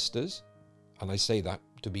and sisters, and I say that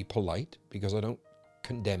to be polite because I don't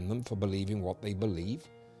condemn them for believing what they believe.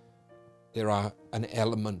 There are an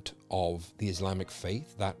element of the Islamic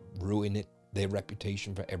faith that ruin it, their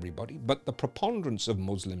reputation for everybody. But the preponderance of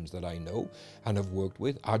Muslims that I know and have worked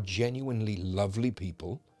with are genuinely lovely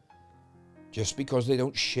people. Just because they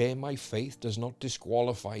don't share my faith does not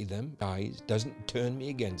disqualify them, guys, doesn't turn me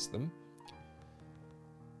against them.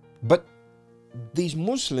 But these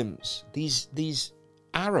Muslims, these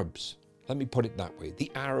Arabs, let me put it that way,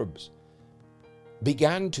 the Arabs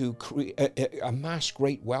began to amass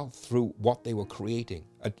great wealth through what they were creating,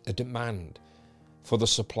 a demand for the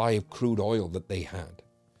supply of crude oil that they had.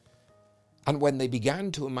 And when they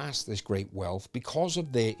began to amass this great wealth, because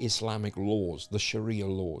of their Islamic laws, the Sharia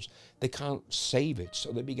laws, they can't save it,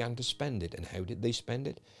 so they began to spend it. And how did they spend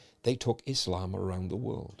it? They took Islam around the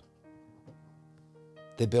world.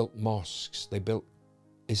 They built mosques, they built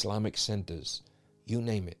Islamic centers, you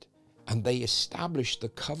name it. And they established the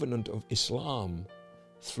covenant of Islam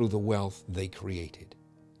through the wealth they created.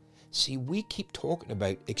 See, we keep talking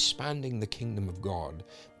about expanding the kingdom of God,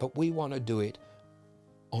 but we want to do it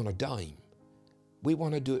on a dime. We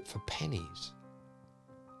want to do it for pennies.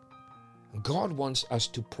 God wants us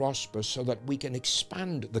to prosper so that we can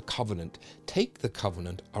expand the covenant. Take the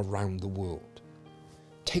covenant around the world.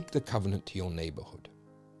 Take the covenant to your neighborhood.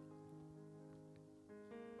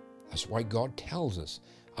 That's why God tells us,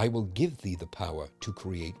 I will give thee the power to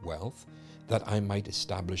create wealth, that I might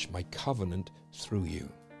establish my covenant through you.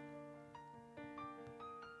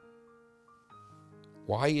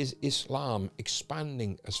 Why is Islam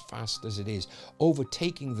expanding as fast as it is,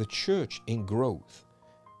 overtaking the church in growth?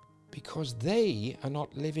 Because they are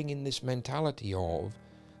not living in this mentality of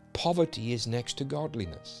poverty is next to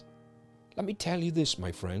godliness. Let me tell you this,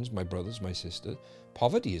 my friends, my brothers, my sisters,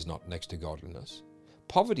 poverty is not next to godliness.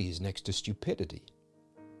 Poverty is next to stupidity.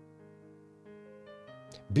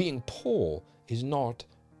 Being poor is not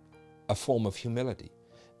a form of humility.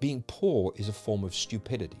 Being poor is a form of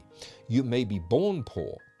stupidity. You may be born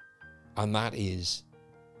poor, and that is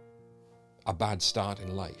a bad start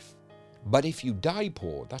in life. But if you die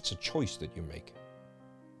poor, that's a choice that you make.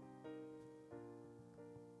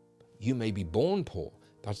 You may be born poor,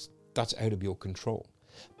 that's out of your control.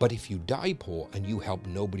 But if you die poor and you help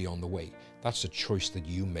nobody on the way, that's a choice that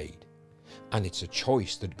you made. And it's a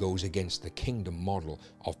choice that goes against the kingdom model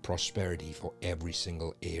of prosperity for every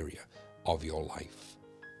single area of your life.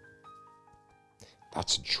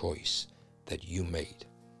 That's a choice that you made.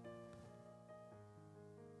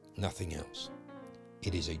 Nothing else.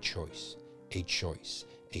 It is a choice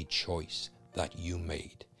that you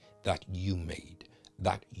made, that you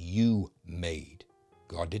made.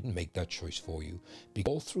 God didn't make that choice for you. Because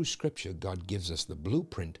all through Scripture, God gives us the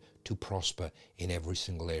blueprint to prosper in every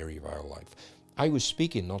single area of our life. I was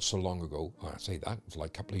speaking not so long ago, I say that, it was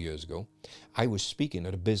like a couple of years ago, I was speaking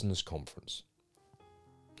at a business conference.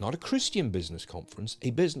 Not a Christian business conference,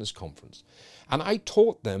 a business conference. And I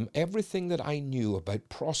taught them everything that I knew about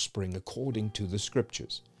prospering according to the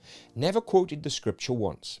Scriptures. Never quoted the Scripture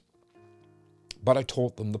once, but I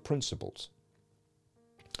taught them the principles.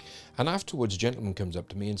 And afterwards, a gentleman comes up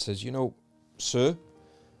to me and says, you know, sir,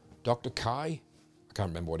 Dr. Kai, I can't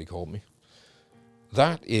remember what he called me,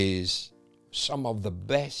 that is some of the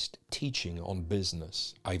best teaching on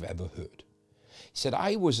business I've ever heard. He said,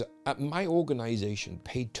 my organization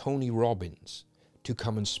paid Tony Robbins to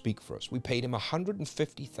come and speak for us. We paid him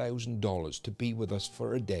 $150,000 to be with us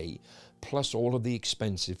for a day, plus all of the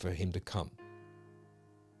expenses for him to come.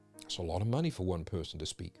 That's a lot of money for one person to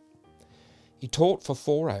speak. He taught for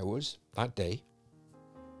 4 hours that day.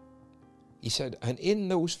 He said, and in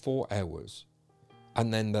those 4 hours,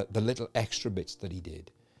 and then the little extra bits that he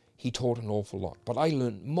did, he taught an awful lot. But I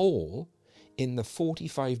learned more in the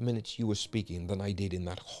 45 minutes you were speaking than I did in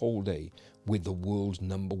that whole day with the world's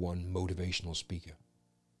 #1 motivational speaker.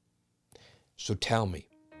 So tell me,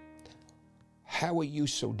 how are you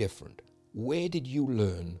so different? Where did you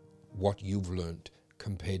learn what you've learned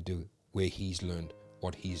compared to where he's learned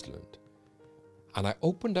what he's learned? And I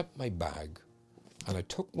opened up my bag and I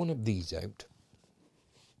took one of these out,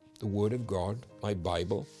 the Word of God, my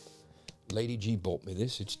Bible. Lady G bought me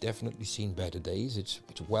this. It's definitely seen better days. It's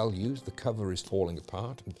well used. The cover is falling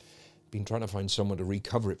apart. I've been trying to find someone to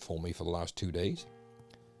recover it for me for the last 2 days.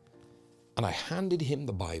 And I handed him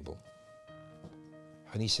the Bible.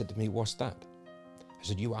 And he said to me, what's that? I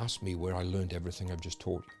said, you asked me where I learned everything I've just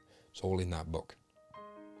taught you. It's all in that book.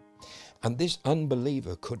 And this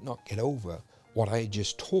unbeliever could not get over what I had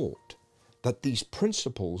just taught, that these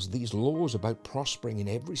principles, these laws about prospering in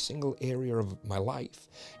every single area of my life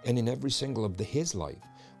and in every single of his life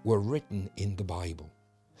were written in the Bible.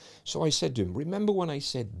 So I said to him, remember when I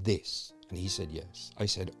said this? And he said, yes. I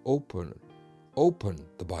said, open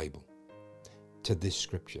the Bible to this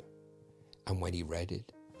scripture. And when he read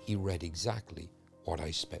it, he read exactly what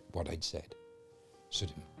I'd said. I said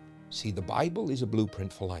to him, see, the Bible is a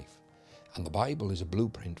blueprint for life, and the Bible is a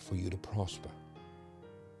blueprint for you to prosper.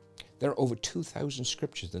 There are over 2,000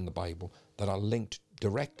 scriptures in the Bible that are linked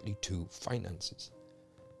directly to finances.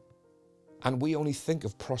 And we only think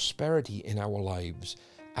of prosperity in our lives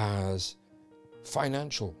as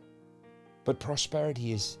financial. But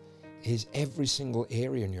prosperity is every single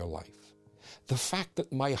area in your life. The fact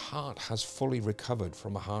that my heart has fully recovered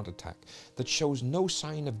from a heart attack that shows no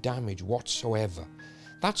sign of damage whatsoever,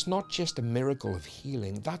 that's not just a miracle of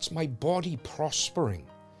healing, that's my body prospering.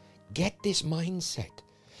 Get this mindset.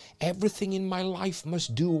 Everything in my life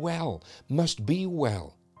must do well, must be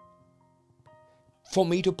well, for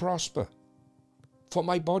me to prosper, for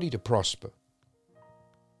my body to prosper,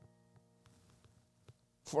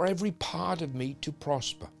 for every part of me to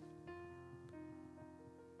prosper.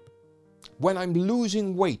 When I'm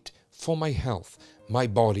losing weight for my health, my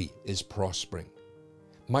body is prospering.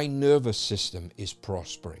 My nervous system is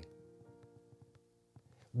prospering.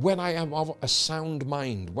 When I am of a sound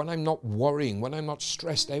mind, when I'm not worrying, when I'm not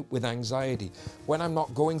stressed out with anxiety, when I'm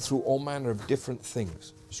not going through all manner of different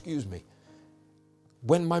things,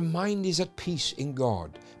 when my mind is at peace in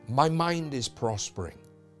God, my mind is prospering,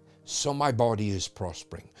 so my body is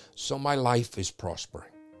prospering, so my life is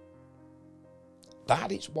prospering.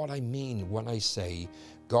 That is what I mean when I say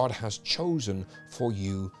God has chosen for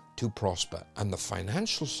you to prosper, and the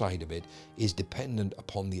financial side of it is dependent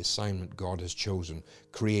upon the assignment God has chosen,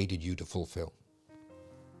 created you to fulfill.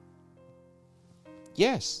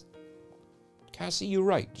 Yes, Cassie, you're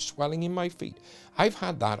right, swelling in my feet. I've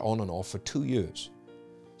had that on and off for 2 years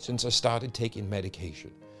since I started taking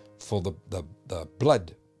medication for the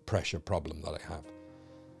blood pressure problem that I have.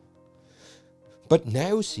 But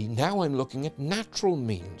now I'm looking at natural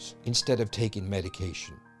means instead of taking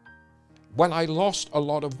medication. When I lost a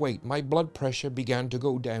lot of weight, my blood pressure began to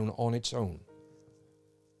go down on its own.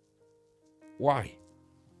 Why?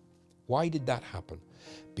 Why did that happen?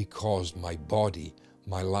 Because my body,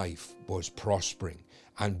 my life was prospering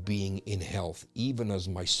and being in health, even as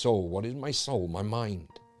my soul. What is my soul? My mind.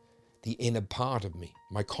 The inner part of me,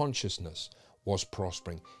 my consciousness was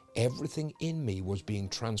prospering. Everything in me was being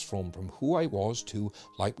transformed from who I was to,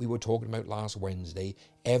 like we were talking about last Wednesday,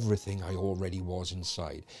 everything I already was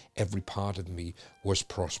inside. Every part of me was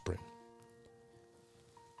prospering.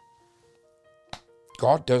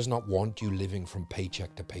 God does not want you living from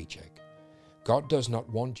paycheck to paycheck. God does not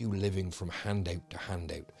want you living from handout to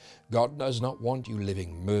handout. God does not want you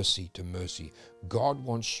living mercy to mercy. God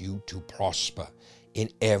wants you to prosper in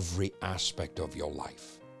every aspect of your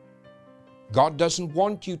life. God doesn't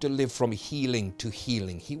want you to live from healing to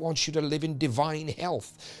healing. He wants you to live in divine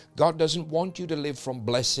health. God doesn't want you to live from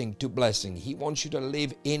blessing to blessing. He wants you to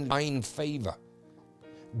live in divine favor.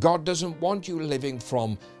 God doesn't want you living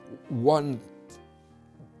from one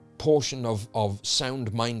portion of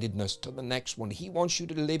sound-mindedness to the next one. He wants you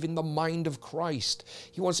to live in the mind of Christ.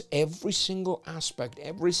 He wants every single aspect,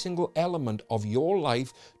 every single element of your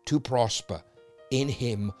life to prosper in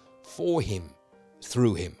Him, for Him,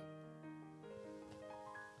 through Him.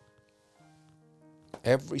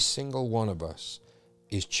 Every single one of us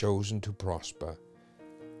is chosen to prosper.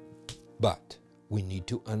 But we need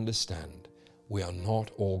to understand we are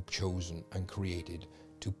not all chosen and created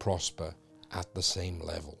to prosper at the same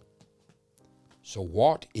level. So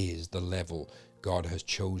what is the level God has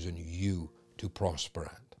chosen you to prosper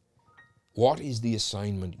at? What is the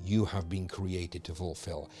assignment you have been created to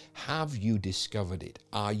fulfill? Have you discovered it?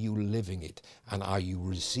 Are you living it? And are you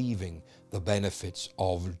receiving the benefits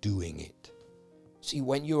of doing it? See,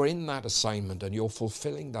 when you're in that assignment and you're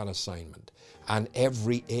fulfilling that assignment and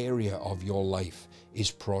every area of your life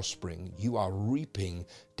is prospering, you are reaping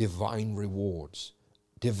divine rewards,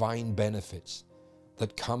 divine benefits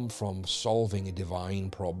that come from solving a divine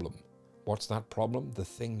problem. What's that problem? The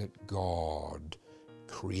thing that God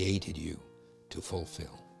created you to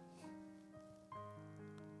fulfill.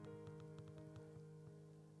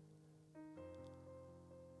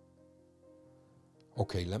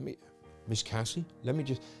 Okay, Miss Cassie, let me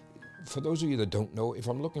just, for those of you that don't know, if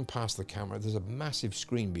I'm looking past the camera, there's a massive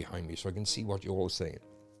screen behind me so I can see what you're all saying.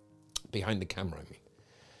 Behind the camera, I mean.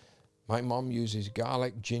 My mom uses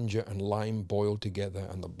garlic, ginger, and lime boiled together,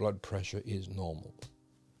 and the blood pressure is normal.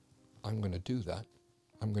 I'm going to do that.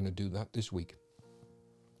 I'm going to do that this week.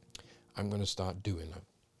 I'm going to start doing that.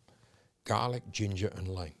 Garlic, ginger, and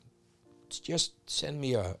lime. Just send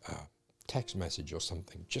me a text message or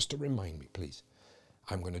something, just to remind me, please.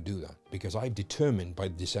 I'm going to do that because I've determined by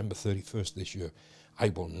December 31st this year, I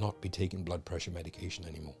will not be taking blood pressure medication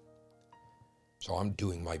anymore. So I'm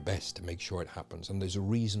doing my best to make sure it happens. And there's a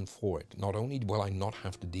reason for it. Not only will I not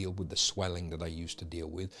have to deal with the swelling that I used to deal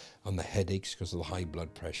with and the headaches because of the high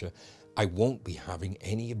blood pressure, I won't be having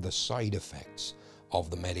any of the side effects of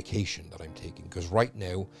the medication that I'm taking. Because right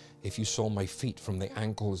now, if you saw my feet from the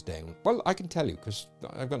ankles down, well, I can tell you because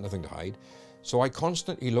I've got nothing to hide. So I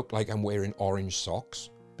constantly look like I'm wearing orange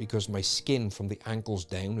socks because my skin from the ankles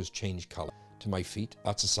down has changed color to my feet.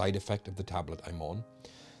 That's a side effect of the tablet I'm on.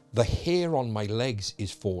 The hair on my legs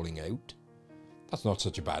is falling out. That's not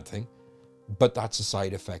such a bad thing, but that's a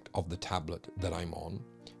side effect of the tablet that I'm on.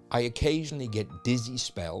 I occasionally get dizzy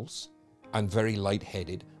spells and very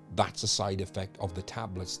lightheaded. That's a side effect of the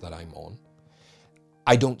tablets that I'm on.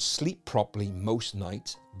 I don't sleep properly most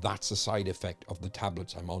nights. That's a side effect of the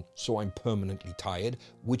tablets I'm on. So I'm permanently tired,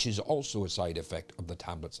 which is also a side effect of the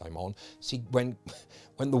tablets I'm on. See, when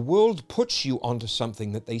the world puts you onto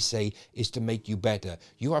something that they say is to make you better,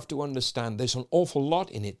 you have to understand there's an awful lot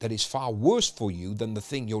in it that is far worse for you than the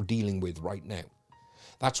thing you're dealing with right now.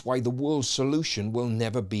 That's why the world's solution will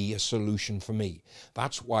never be a solution for me.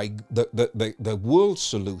 That's why the world's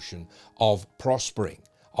solution of prospering,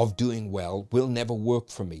 of doing well, will never work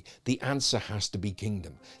for me. The answer has to be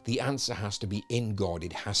kingdom. The answer has to be in God.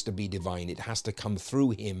 It has to be divine. It has to come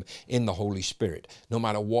through Him in the Holy Spirit, no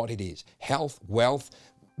matter what it is. Health, wealth,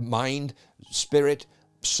 mind, spirit,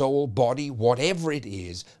 soul, body, whatever it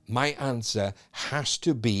is, my answer has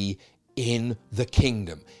to be in the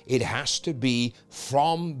kingdom. It has to be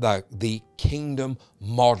from the kingdom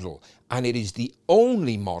model. And it is the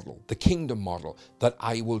only model, the kingdom model, that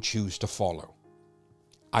I will choose to follow.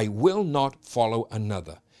 I will not follow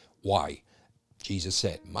another. Why? Jesus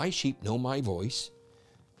said, my sheep know my voice.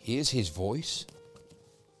 Here's His voice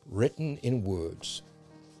written in words.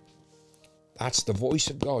 That's the voice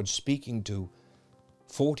of God speaking to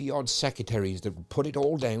 40-odd secretaries that put it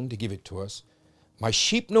all down to give it to us. My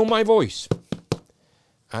sheep know my voice,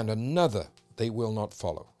 and another they will not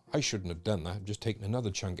follow. I shouldn't have done that. I've just taken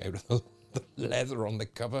another chunk out of the leather on the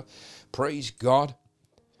cover. Praise God.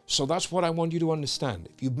 So that's what I want you to understand.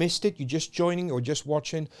 If you missed it, you're just joining or just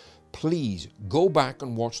watching, please go back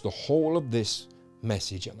and watch the whole of this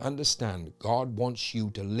message and understand God wants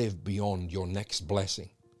you to live beyond your next blessing.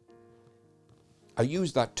 I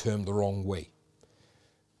use that term the wrong way.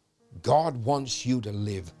 God wants you to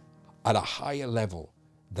live at a higher level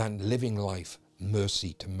than living life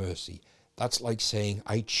mercy to mercy. That's like saying,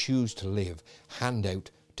 I choose to live handout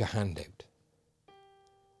to handout.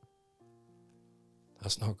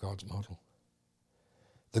 That's not God's model.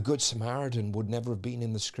 The Good Samaritan would never have been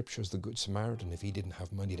in the scriptures the Good Samaritan if he didn't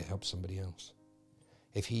have money to help somebody else,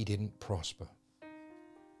 if he didn't prosper.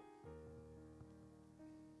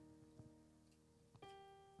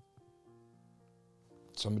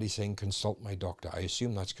 Somebody saying, consult my doctor. I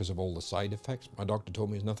assume that's because of all the side effects. My doctor told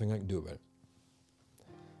me there's nothing I can do about it.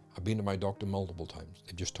 I've been to my doctor multiple times.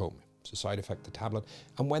 They've just told me it's a side effect of the tablet.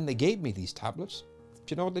 And when they gave me these tablets,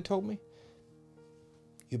 do you know what they told me?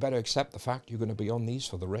 You better accept the fact you're going to be on these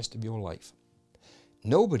for the rest of your life.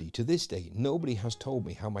 Nobody, to this day, nobody has told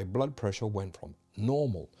me how my blood pressure went from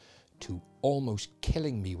normal to almost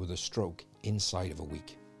killing me with a stroke inside of a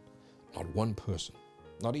week. Not one person.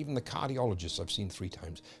 Not even the cardiologists I've seen 3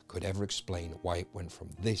 times could ever explain why it went from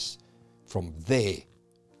there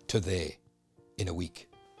to there in a week.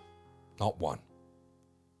 Not one.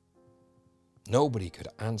 Nobody could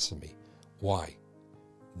answer me why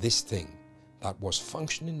this thing that was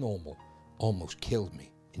functioning normal almost killed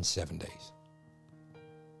me in 7 days.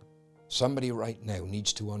 Somebody right now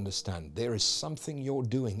needs to understand there is something you're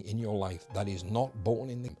doing in your life that is not born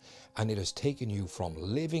in them, and it has taken you from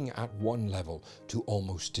living at one level to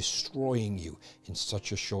almost destroying you in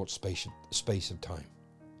such a short space of time.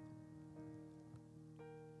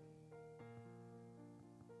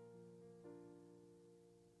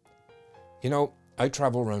 You know, I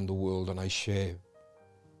travel around the world and I share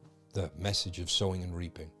the message of sowing and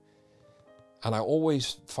reaping. And I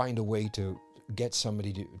always find a way to get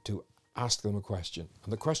somebody to ask them a question.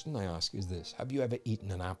 And the question I ask is this: have you ever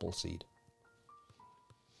eaten an apple seed?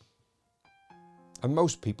 And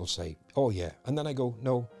most people say, oh yeah. And then I go,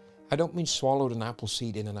 no, I don't mean swallowed an apple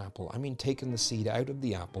seed in an apple. I mean taken the seed out of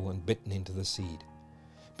the apple and bitten into the seed.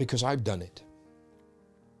 Because I've done it.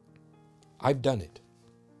 I've done it.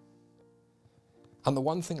 And the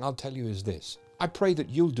one thing I'll tell you is this: I pray that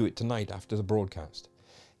you'll do it tonight after the broadcast.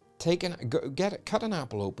 Cut an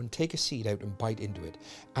apple open, take a seed out and bite into it.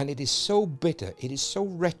 And it is so bitter, it is so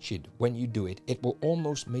wretched when you do it, it will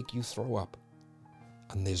almost make you throw up.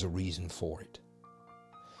 And there's a reason for it.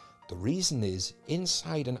 The reason is,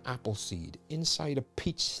 inside an apple seed, inside a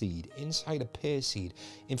peach seed, inside a pear seed,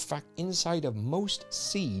 in fact, inside of most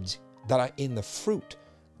seeds that are in the fruit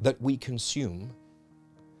that we consume,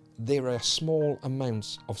 there are small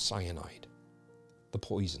amounts of cyanide. The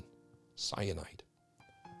poison, cyanide.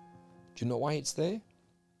 Do you know why it's there?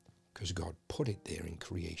 Because God put it there in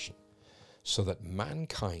creation so that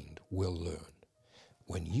mankind will learn.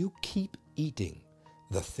 When you keep eating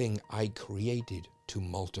the thing I created to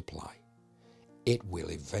multiply, it will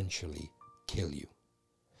eventually kill you.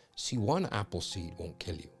 See, one apple seed won't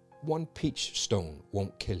kill you. One peach stone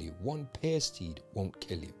won't kill you. One pear seed won't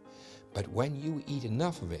kill you. But when you eat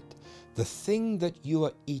enough of it, the thing that you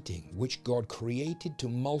are eating, which God created to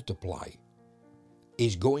multiply,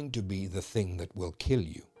 is going to be the thing that will kill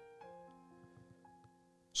you.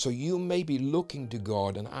 So you may be looking to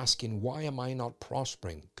God and asking, why am I not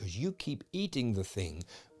prospering? Because you keep eating the thing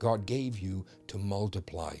God gave you to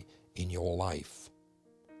multiply in your life.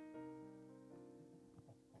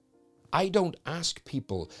 I don't ask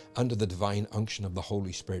people under the divine unction of the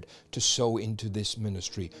Holy Spirit to sow into this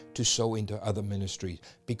ministry, to sow into other ministries,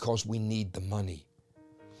 because we need the money.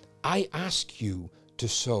 I ask you to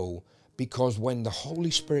sow because when the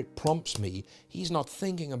Holy Spirit prompts me, He's not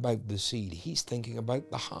thinking about the seed, He's thinking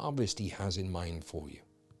about the harvest He has in mind for you.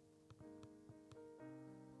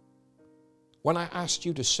 When I asked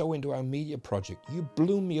you to sow into our media project, you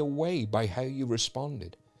blew me away by how you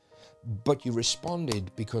responded. But you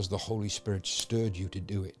responded because the Holy Spirit stirred you to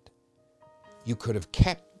do it. You could have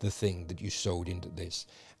kept the thing that you sowed into this,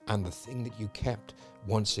 and the thing that you kept,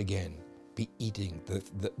 once again, be eating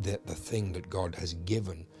the thing that God has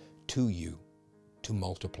given to you to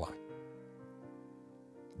multiply.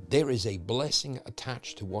 There is a blessing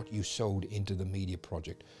attached to what you sowed into the media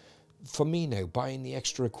project. For me now, buying the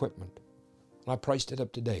extra equipment, and I priced it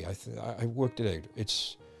up today. I worked it out.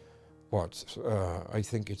 It's I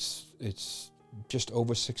think it's just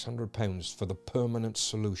over £600 for the permanent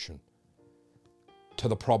solution to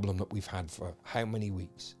the problem that we've had for how many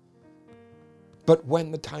weeks. But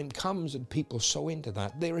when the time comes and people sow into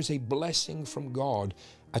that, there is a blessing from God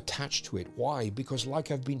attached to it. Why? Because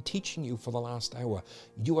like I've been teaching you for the last hour,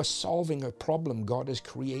 you are solving a problem God has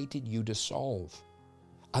created you to solve.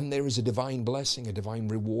 And there is a divine blessing, a divine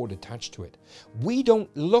reward attached to it. We don't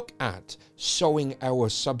look at sowing our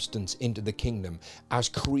substance into the kingdom as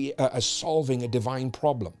solving a divine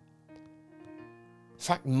problem. In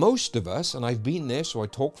fact, most of us, and I've been there, so I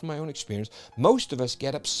talk from my own experience, most of us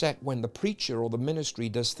get upset when the preacher or the ministry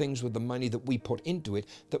does things with the money that we put into it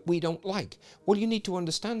that we don't like. Well, you need to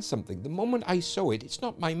understand something. The moment I sow it, it's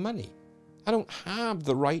not my money. I don't have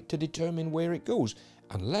the right to determine where it goes,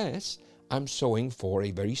 unless I'm sowing for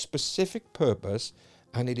a very specific purpose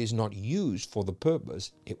and it is not used for the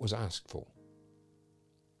purpose it was asked for.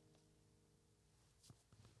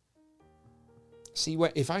 See,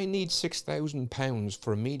 if I need £6,000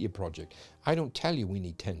 for a media project, I don't tell you we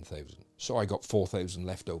need 10,000. So I got 4,000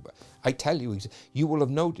 left over. I tell you, you will have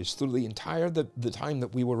noticed through the entire the time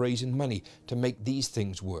that we were raising money to make these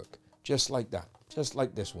things work. Just like that. Just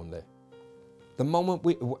like this one there. The moment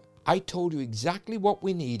I told you exactly what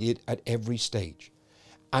we needed at every stage.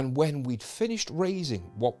 And when we'd finished raising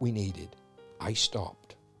what we needed, I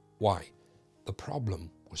stopped. Why? The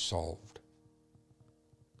problem was solved.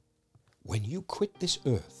 when you quit this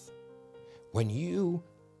earth, when you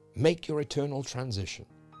make your eternal transition,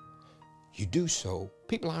 you do so.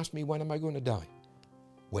 People ask me, when am I going to die?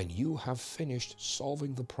 When you have finished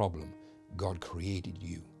solving the problem God created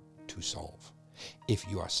you to solve. If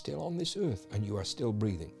you are still on this earth and you are still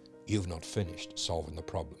breathing, you've not finished solving the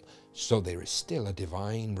problem. So there is still a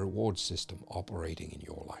divine reward system operating in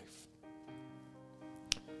your life.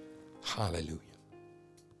 Hallelujah.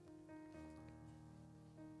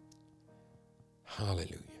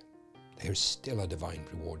 Hallelujah. There's still a divine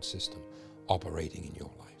reward system operating in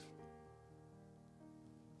your life.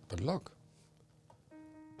 But look,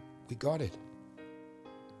 we got it.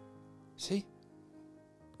 See?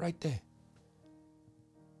 Right there.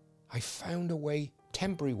 I found a way,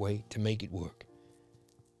 temporary way, to make it work.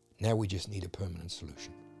 Now we just need a permanent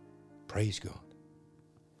solution. Praise God.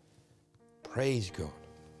 Praise God.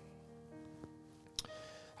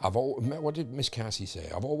 What did Miss Cassie say?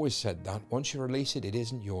 I've always said that. Once you release it, it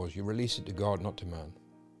isn't yours. You release it to God, not to man.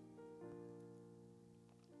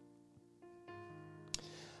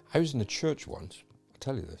 I was in a church once. I'll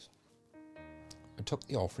tell you this. I took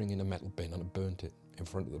the offering in a metal bin and I burnt it in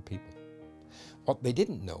front of the people. What they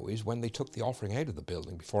didn't know is when they took the offering out of the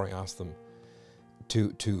building, before I asked them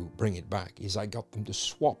to bring it back, is I got them to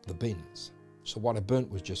swap the bins. So what I burnt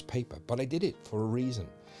was just paper, but I did it for a reason.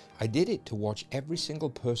 I did it to watch every single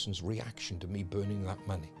person's reaction to me burning that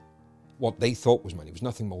money. What they thought was money was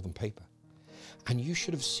nothing more than paper. And you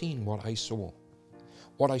should have seen what I saw.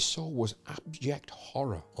 What I saw was abject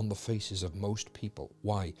horror on the faces of most people.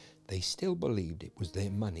 Why? They still believed it was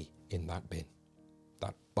their money in that bin,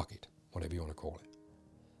 that bucket, whatever you want to call it.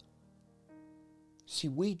 See,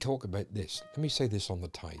 we talk about this. Let me say this on the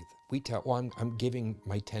tithe. We tell, I'm giving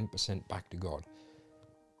my 10% back to God.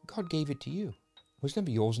 God gave it to you. It was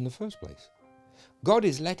never yours in the first place. God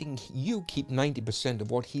is letting you keep 90%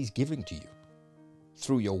 of what He's giving to you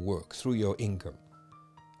through your work, through your income.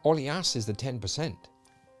 All He asks is the 10%.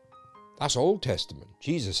 That's Old Testament.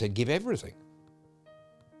 Jesus said, give everything.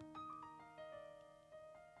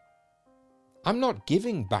 I'm not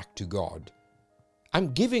giving back to God.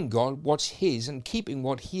 I'm giving God what's His and keeping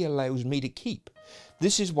what He allows me to keep.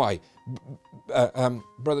 This is why,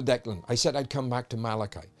 Brother Declan, I said I'd come back to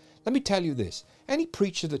Malachi. Let me tell you this. Any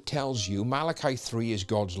preacher that tells you Malachi 3 is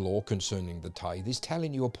God's law concerning the tithe is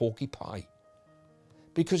telling you a porky pie.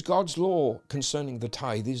 Because God's law concerning the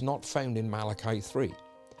tithe is not found in Malachi 3.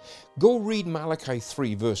 Go read Malachi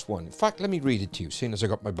 3 verse 1. In fact, let me read it to you, seeing as I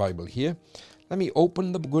got my Bible here. Let me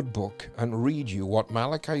open the good book and read you what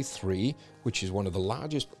Malachi 3, which is one of the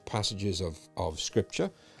largest passages of Scripture,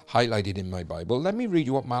 highlighted in my Bible. Let me read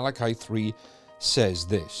you what Malachi 3 says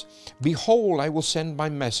this. Behold, I will send my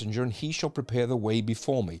messenger, and he shall prepare the way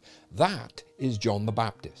before me. That is John the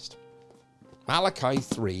Baptist. Malachi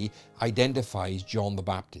 3 identifies John the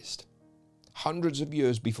Baptist. Hundreds of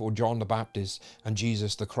years before John the Baptist and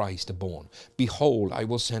Jesus the Christ are born. Behold, I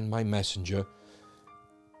will send my messenger,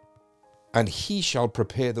 and he shall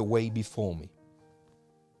prepare the way before me.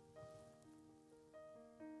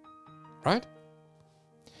 Right?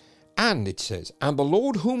 And it says, and the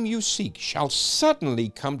Lord whom you seek shall suddenly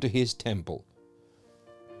come to his temple.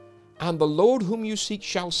 And the Lord whom you seek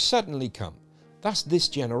shall suddenly come. That's this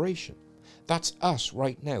generation. That's us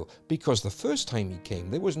right now. Because the first time he came,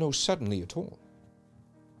 there was no suddenly at all.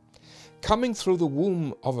 Coming through the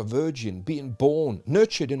womb of a virgin, being born,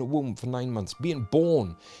 nurtured in a womb for 9 months, being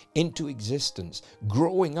born into existence,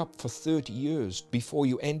 growing up for 30 years before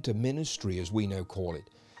you enter ministry, as we now call it.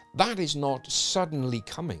 That is not suddenly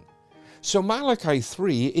coming. So Malachi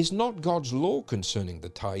 3 is not God's law concerning the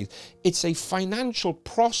tithe. It's a financial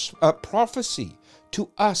prophecy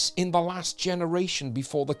to us in the last generation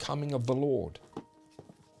before the coming of the Lord.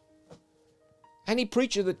 Any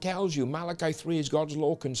preacher that tells you Malachi 3 is God's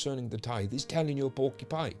law concerning the tithe is telling you a porky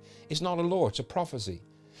pie. It's not a law, it's a prophecy.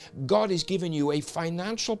 God is giving you a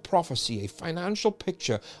financial prophecy, a financial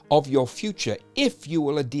picture of your future if you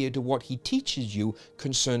will adhere to what he teaches you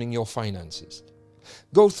concerning your finances.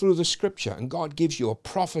 Go through the scripture and God gives you a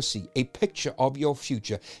prophecy, a picture of your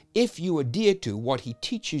future if you adhere to what he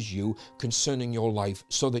teaches you concerning your life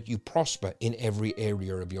so that you prosper in every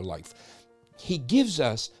area of your life. He gives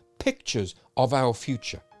us pictures of our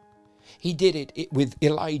future. He did it with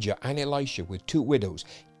Elijah and Elisha, with two widows.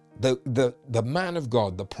 The man of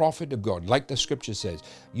God, the prophet of God, like the scripture says,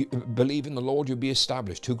 you believe in the Lord, you'll be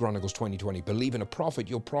established. 2 Chronicles 20:20. Believe in a prophet,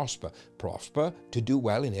 you'll prosper. Prosper to do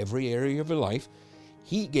well in every area of your life.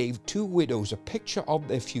 He gave two widows a picture of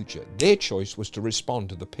their future. Their choice was to respond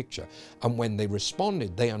to the picture. And when they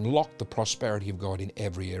responded, they unlocked the prosperity of God in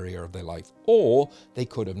every area of their life. Or they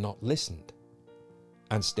could have not listened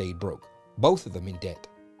and stayed broke. both of them in debt,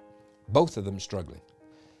 both of them struggling.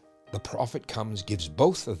 The prophet comes, gives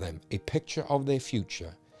both of them a picture of their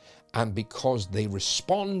future, and because they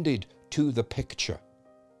responded to the picture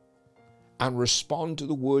and respond to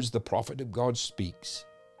the words the prophet of God speaks,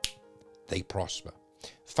 they prosper.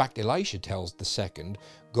 In fact, Elisha tells the second,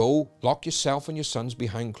 go lock yourself and your sons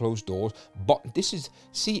behind closed doors. But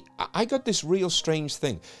I got this real strange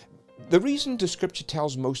thing. The reason the scripture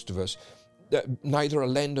tells most of us that neither a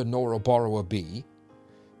lender nor a borrower be,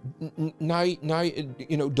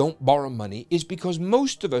 don't borrow money, is because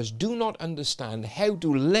most of us do not understand how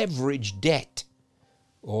to leverage debt.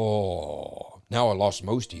 Oh, now I lost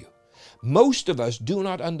most of you. Most of us do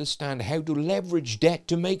not understand how to leverage debt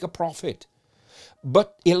to make a profit.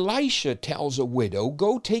 But Elisha tells a widow,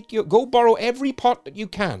 go borrow every pot that you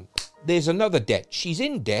can. There's another debt. She's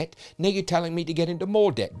in debt. Now you're telling me to get into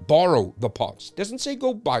more debt. Borrow the pots. Doesn't say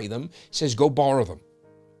go buy them. It says go borrow them.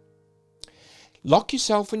 Lock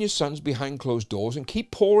yourself and your sons behind closed doors and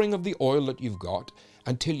keep pouring of the oil that you've got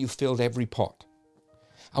until you've filled every pot.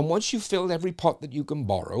 And once you've filled every pot that you can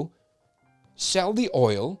borrow, sell the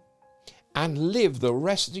oil and live the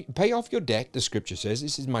rest, pay off your debt, the scripture says,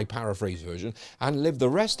 this is my paraphrase version, and live the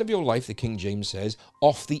rest of your life, the King James says,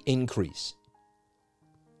 off the increase.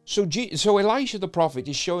 So Elisha the prophet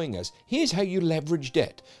is showing us, here's how you leverage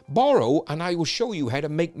debt. Borrow and I will show you how to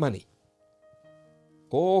make money.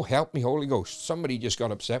 Oh, help me, Holy Ghost. Somebody just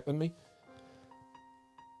got upset with me.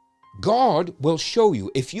 God will show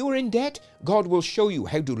you. If you're in debt, God will show you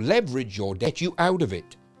how to leverage your debt, get you out of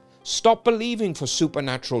it. Stop believing for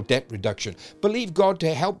supernatural debt reduction. Believe God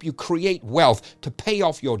to help you create wealth to pay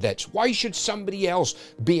off your debts. Why should somebody else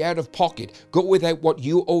be out of pocket, go without what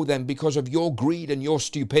you owe them because of your greed and your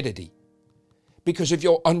stupidity? Because of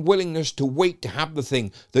your unwillingness to wait to have the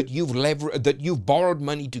thing that you've borrowed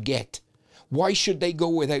money to get. Why should they go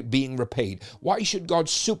without being repaid? Why should God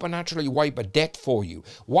supernaturally wipe a debt for you?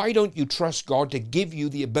 Why don't you trust God to give you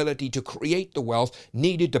the ability to create the wealth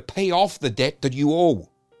needed to pay off the debt that you owe?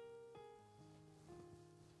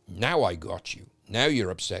 Now I got you. Now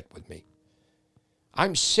you're upset with me.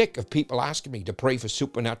 I'm sick of people asking me to pray for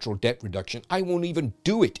supernatural debt reduction. I won't even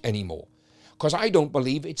do it anymore because I don't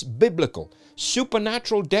believe it's biblical.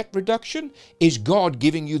 Supernatural debt reduction is God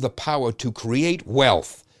giving you the power to create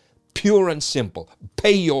wealth. Pure and simple.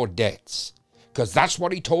 Pay your debts. Because that's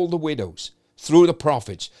what he told the widows through the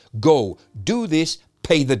prophets. Go, do this,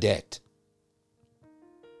 pay the debt.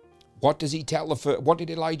 What did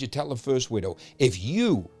Elijah tell the first widow? If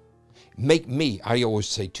you make me, I always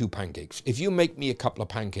say 2 pancakes. If you make me a couple of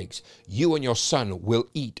pancakes, you and your son will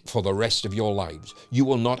eat for the rest of your lives. You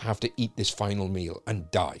will not have to eat this final meal and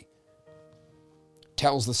die.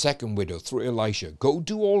 Tells the second widow through Elisha, go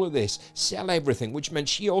do all of this, sell everything, which meant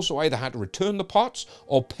she also either had to return the pots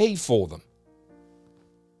or pay for them.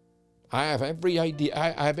 I have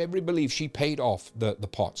every belief she paid off the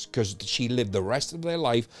pots because she lived the rest of their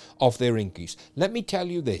life off their increase. Let me tell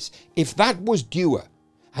you this, if that was doer,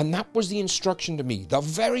 and that was the instruction to me, the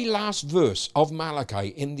very last verse of Malachi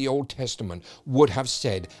in the Old Testament would have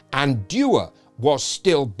said, and doer was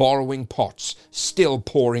still borrowing pots, still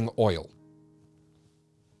pouring oil.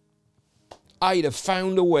 I'd have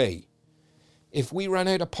found a way. If we ran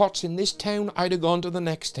out of pots in this town, I'd have gone to the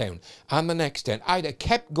next town and the next town. I'd have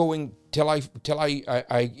kept going till I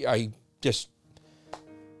just...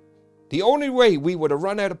 The only way we would have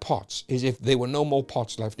run out of pots is if there were no more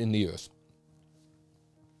pots left in the earth.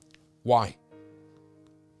 Why?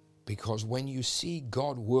 Because when you see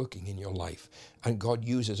God working in your life and God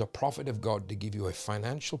uses a prophet of God to give you a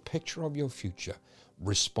financial picture of your future,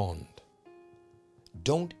 respond.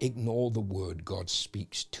 Don't ignore the word God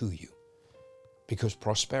speaks to you, because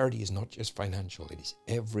prosperity is not just financial, it is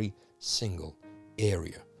every single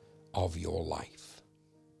area of your life.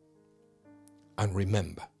 And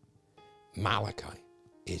remember, Malachi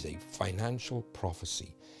is a financial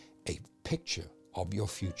prophecy, a picture of your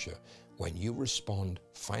future when you respond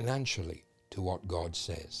financially to what God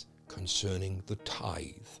says concerning the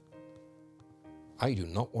tithe. I do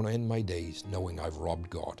not want to end my days knowing I've robbed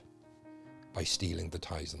God by stealing the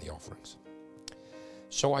tithes and the offerings.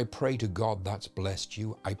 So I pray to God that's blessed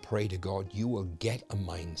you. I pray to God you will get a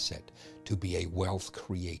mindset to be a wealth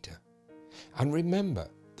creator. And remember,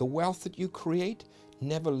 the wealth that you create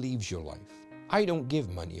never leaves your life. I don't give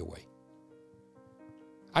money away.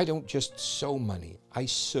 I don't just sow money, I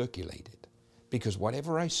circulate it. Because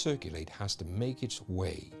whatever I circulate has to make its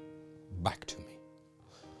way back to me.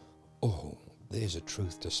 Oh, there's a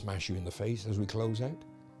truth to smash you in the face as we close out.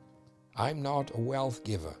 I'm not a wealth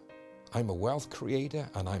giver. I'm a wealth creator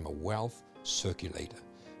and I'm a wealth circulator.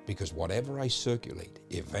 Because whatever I circulate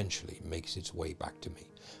eventually makes its way back to me.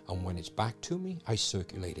 And when it's back to me, I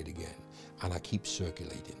circulate it again. And I keep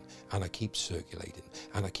circulating, and I keep circulating,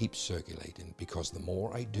 and I keep circulating. Because the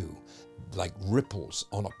more I do, like ripples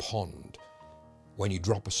on a pond, when you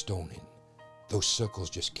drop a stone in, those circles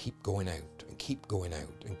just keep going out and keep going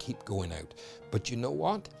out and keep going out. But you know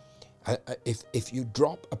what? If you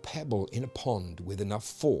drop a pebble in a pond with enough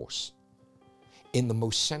force, in the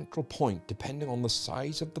most central point, depending on the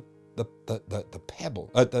size of the pebble,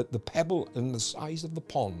 the pebble and the size of the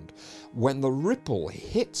pond, when the ripple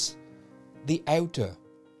hits the outer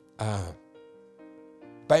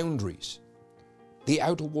boundaries, the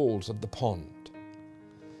outer walls of the pond,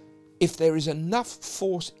 if there is enough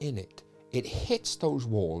force in it, it hits those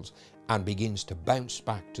walls and begins to bounce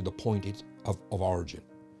back to the point of origin.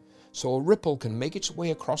 So a ripple can make its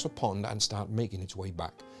way across a pond and start making its way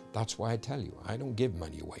back. That's why I tell you, I don't give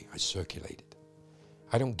money away, I circulate it.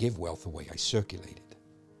 I don't give wealth away, I circulate it.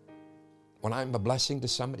 When I'm a blessing to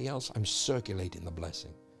somebody else, I'm circulating the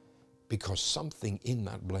blessing, because something in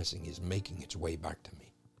that blessing is making its way back to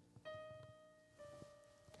me.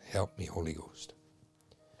 Help me, Holy Ghost.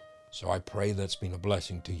 So I pray that's been a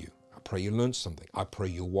blessing to you. I pray you learned something. I pray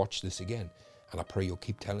you'll watch this again. And I pray you'll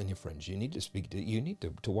keep telling your friends. You need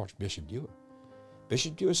to watch Bishop Dewar.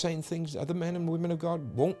 Bishop Dewar saying things other men and women of God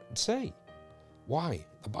won't say. Why?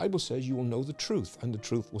 The Bible says you will know the truth, and the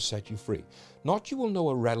truth will set you free. Not you will know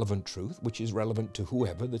a relevant truth, which is relevant to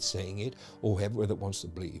whoever that's saying it, or whoever that wants to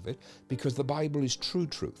believe it, because the Bible is true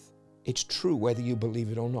truth. It's true whether you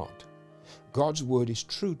believe it or not. God's word is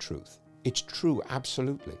true truth. It's true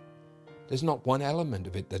absolutely. There's not one element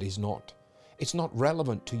of it that is not. It's not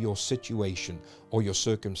relevant to your situation or your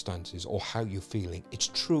circumstances or how you're feeling. It's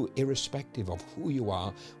true irrespective of who you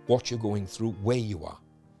are, what you're going through, where you are,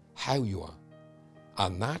 how you are.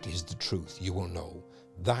 And that is the truth you will know.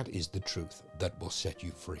 That is the truth that will set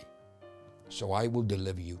you free. So I will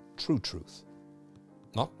deliver you true truth,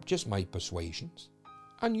 not just my persuasions.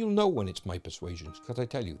 And you'll know when it's my persuasions, because I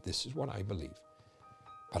tell you, this is what I believe.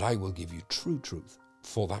 But I will give you true truth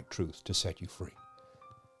for that truth to set you free.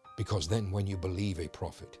 Because then when you believe a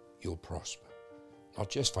prophet, you'll prosper. Not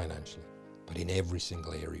just financially, but in every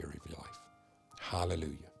single area of your life.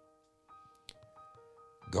 Hallelujah.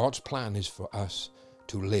 God's plan is for us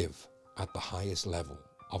to live at the highest level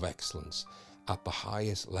of excellence, at the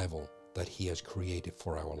highest level that He has created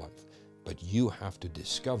for our life. But you have to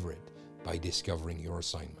discover it by discovering your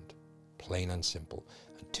assignment. Plain and simple.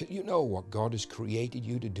 Until you know what God has created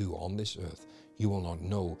you to do on this earth, you will not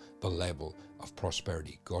know the level of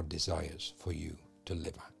prosperity God desires for you to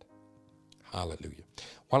live at. Hallelujah.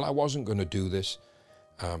 Well, I wasn't going to do this,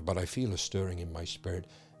 but I feel a stirring in my spirit.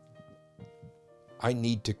 I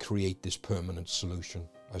need to create this permanent solution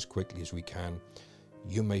as quickly as we can.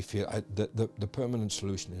 You may feel, the permanent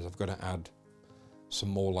solution is I've got to add some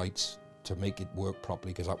more lights to make it work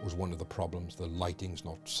properly, because that was one of the problems. The lighting's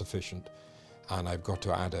not sufficient. And I've got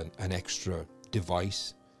to add an extra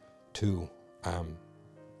device to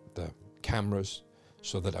the cameras,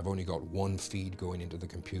 so that I've only got one feed going into the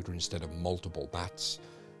computer instead of multiple.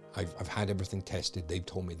 I've had everything tested. They've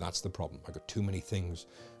told me that's the problem. I've got too many things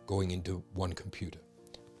going into one computer.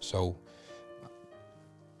 So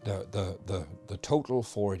the total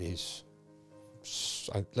for it is,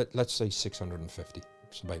 let's say 650.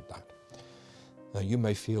 It's about that. Now you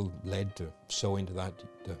may feel led to sow into that.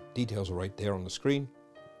 The details are right there on the screen.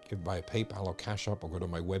 Give by a PayPal or Cash App, or go to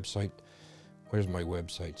my website. Where's my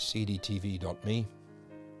website? cdtv.me.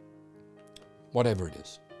 Whatever it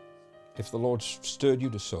is. If the Lord stirred you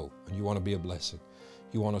to sow and you want to be a blessing,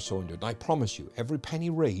 you want to sow into it. And I promise you, every penny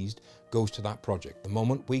raised goes to that project. The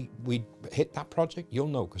moment we hit that project, you'll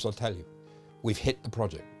know, because I'll tell you, we've hit the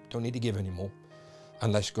project. Don't need to give anymore,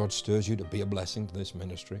 unless God stirs you to be a blessing to this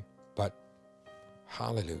ministry. But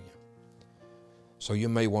hallelujah. So you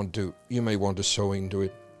may want to sow into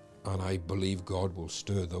it, and I believe God will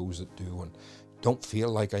stir those that do. And don't feel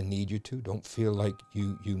like I need you to. Don't feel like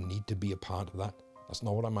you need to be a part of that. That's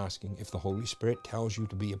not what I'm asking. If the Holy Spirit tells you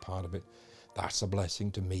to be a part of it, that's a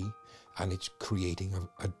blessing to me, and it's creating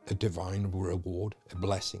a divine reward, a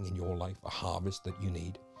blessing in your life, a harvest that you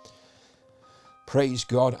need. Praise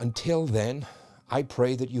God. Until then, I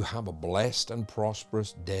pray that you have a blessed and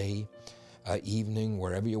prosperous day, evening,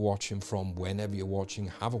 wherever you're watching from, whenever you're watching.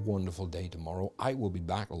 Have a wonderful day tomorrow. I will be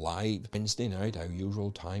back live Wednesday night, our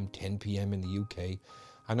usual time, 10 p.m. in the UK.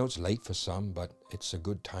 I know it's late for some, but it's a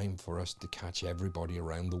good time for us to catch everybody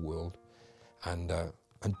around the world. And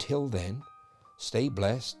until then, stay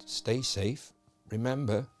blessed, stay safe.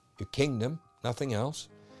 Remember, your kingdom, nothing else.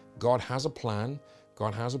 God has a plan.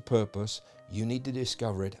 God has a purpose. You need to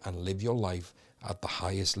discover it and live your life at the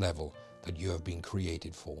highest level that you have been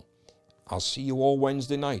created for. I'll see you all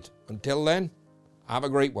Wednesday night. Until then, have a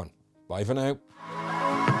great one. Bye for now.